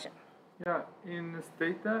 Question? Yeah, in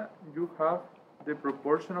Stata, you have the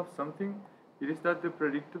proportion of something. It is that the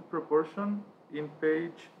predicted proportion in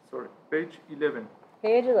page 11.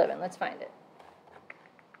 Page 11, let's find it.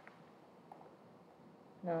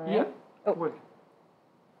 9. Yeah, Oh. well,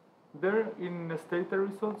 there in Stata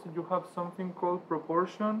results, you have something called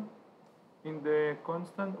proportion in the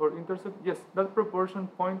constant or intercept. Yes, that proportion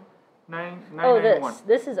 0.991. Oh,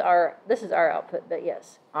 this is our output, but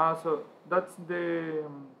yes. So that's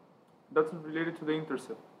that's related to the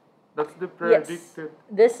intercept. That's the predicted. Yes.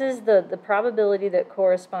 This is the probability that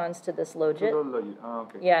corresponds to this logit.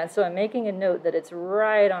 Okay. Yeah, and so I'm making a note that it's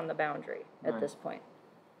right on the boundary at this point.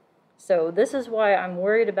 So this is why I'm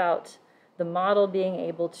worried about the model being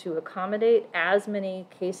able to accommodate as many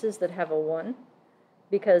cases that have a 1,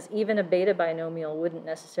 because even a beta binomial wouldn't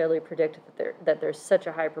necessarily predict that there's such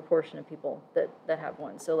a high proportion of people that have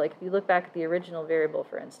 1. So like if you look back at the original variable,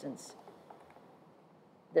 for instance,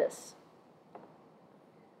 this,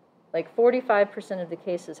 like 45% of the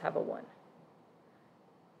cases have a 1.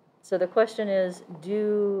 So the question is,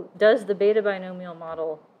 does the beta binomial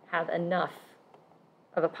model have enough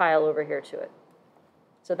of a pile over here to it?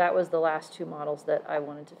 So that was the last two models that I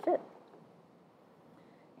wanted to fit.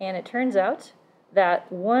 And it turns out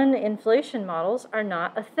that one inflation models are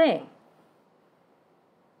not a thing.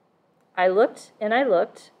 I looked and I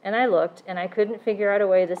looked and I looked and I couldn't figure out a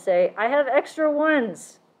way to say, I have extra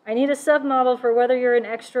ones. I need a submodel for whether you're an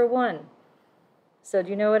extra one. So do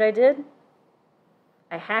you know what I did?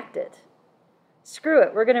 I hacked it. Screw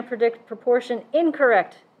it, we're going to predict proportion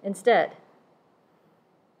incorrect instead.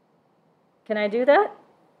 Can I do that?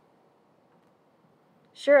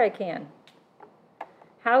 Sure I can.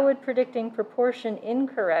 How would predicting proportion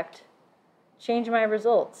incorrect change my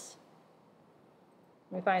results?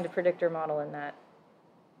 Let me find a predictor model in that.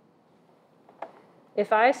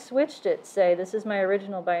 If I switched it, say, this is my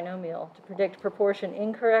original binomial, to predict proportion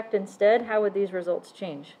incorrect instead, how would these results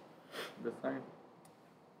change? The sign.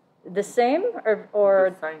 The same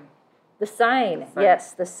or the sign. The sign, The sign.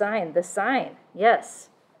 yes, the sign, yes.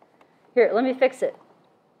 Here, let me fix it.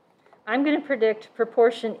 I'm going to predict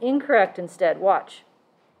proportion incorrect instead. Watch.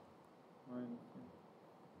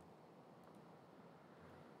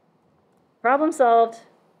 Problem solved.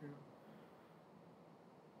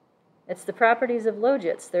 It's the properties of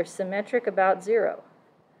logits. They're symmetric about 0.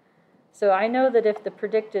 So I know that if the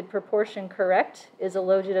predicted proportion correct is a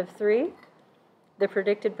logit of 3, the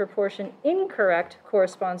predicted proportion incorrect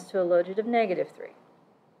corresponds to a logit of -3.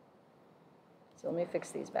 So let me fix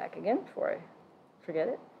these back again before I forget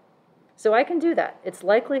it. So I can do that. It's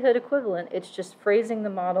likelihood equivalent. It's just phrasing the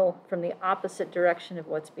model from the opposite direction of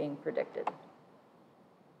what's being predicted.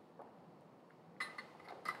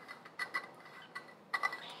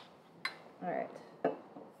 All right.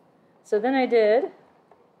 So then I did,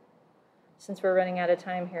 since we're running out of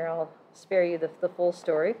time here, I'll spare you the full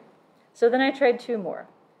story. So then I tried two more.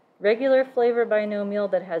 Regular flavor binomial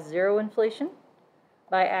that has 0 inflation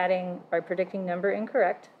by predicting number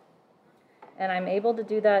incorrect. And I'm able to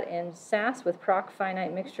do that in SAS with Proc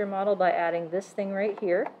finite mixture model by adding this thing right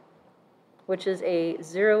here, which is a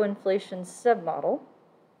 0 inflation submodel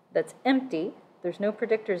that's empty. There's no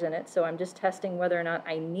predictors in it, so I'm just testing whether or not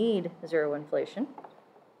I need 0 inflation.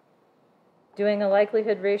 Doing a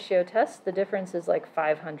likelihood ratio test, the difference is like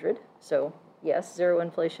 500. So yes, 0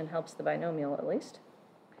 inflation helps the binomial at least.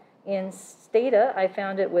 In Stata, I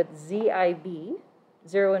found it with ZIB.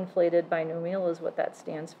 0 inflated binomial is what that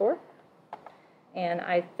stands for. And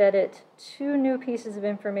I fed it 2 new pieces of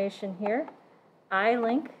information here.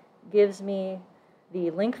 iLink gives me the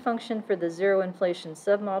link function for the 0 inflation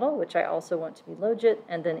submodel, which I also want to be logit,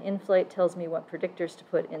 and then inflate tells me what predictors to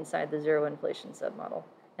put inside the 0 inflation submodel,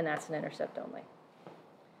 and that's an intercept only.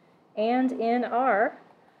 And in R,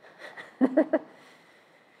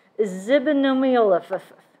 Zibinomial,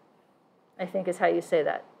 I think is how you say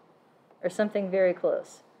that, or something very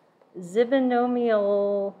close.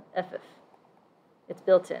 Zibinomial FF. It's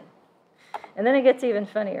built in. And then it gets even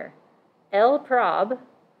funnier. LProb,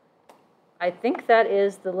 I think that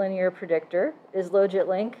is the linear predictor, is logit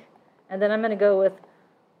link. And then I'm going to go with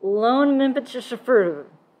lone mimpachishafuru.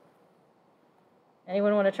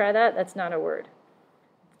 Anyone want to try that? That's not a word.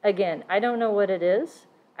 Again, I don't know what it is.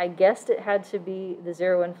 I guessed it had to be the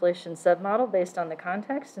 0 inflation submodel based on the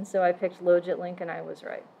context, and so I picked logit link and I was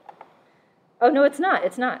right. Oh, no, it's not.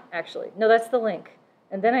 It's not, actually. No, that's the link.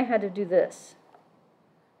 And then I had to do this.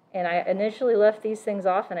 And I initially left these things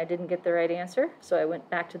off and I didn't get the right answer. So I went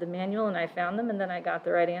back to the manual and I found them and then I got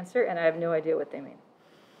the right answer and I have no idea what they mean.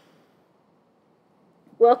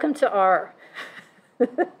 Welcome to R.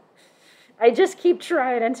 I just keep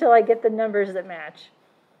trying until I get the numbers that match.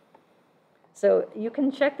 So you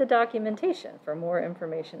can check the documentation for more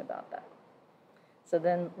information about that. So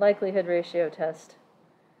then likelihood ratio test.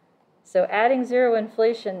 So adding 0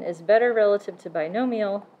 inflation is better relative to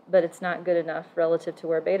binomial, but it's not good enough relative to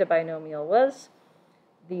where beta binomial was.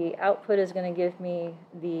 The output is going to give me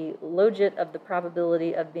the logit of the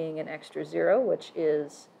probability of being an extra 0, which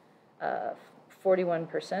is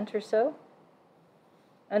 41% or so.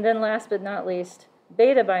 And then last but not least,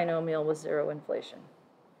 beta binomial with 0 inflation,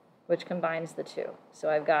 which combines the two. So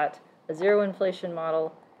I've got a 0 inflation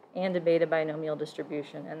model and a beta binomial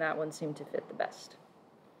distribution, and that one seemed to fit the best.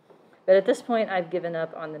 But at this point, I've given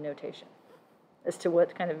up on the notation as to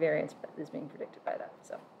what kind of variance is being predicted by that.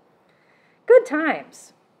 So, good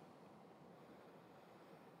times.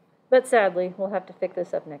 But sadly, we'll have to pick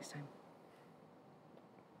this up next time.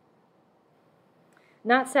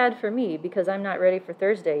 Not sad for me, because I'm not ready for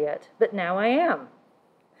Thursday yet, but now I am.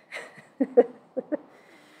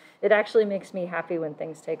 It actually makes me happy when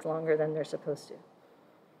things take longer than they're supposed to.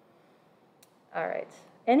 All right.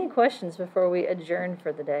 Any questions before we adjourn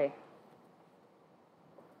for the day?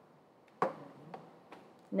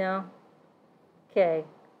 No? Okay,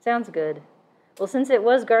 sounds good. Well, since it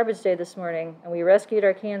was garbage day this morning and we rescued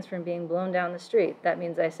our cans from being blown down the street, that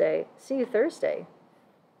means I say, see you Thursday.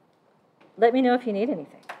 Let me know if you need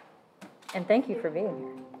anything. And thank you for being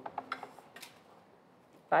here.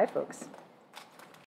 Bye, folks.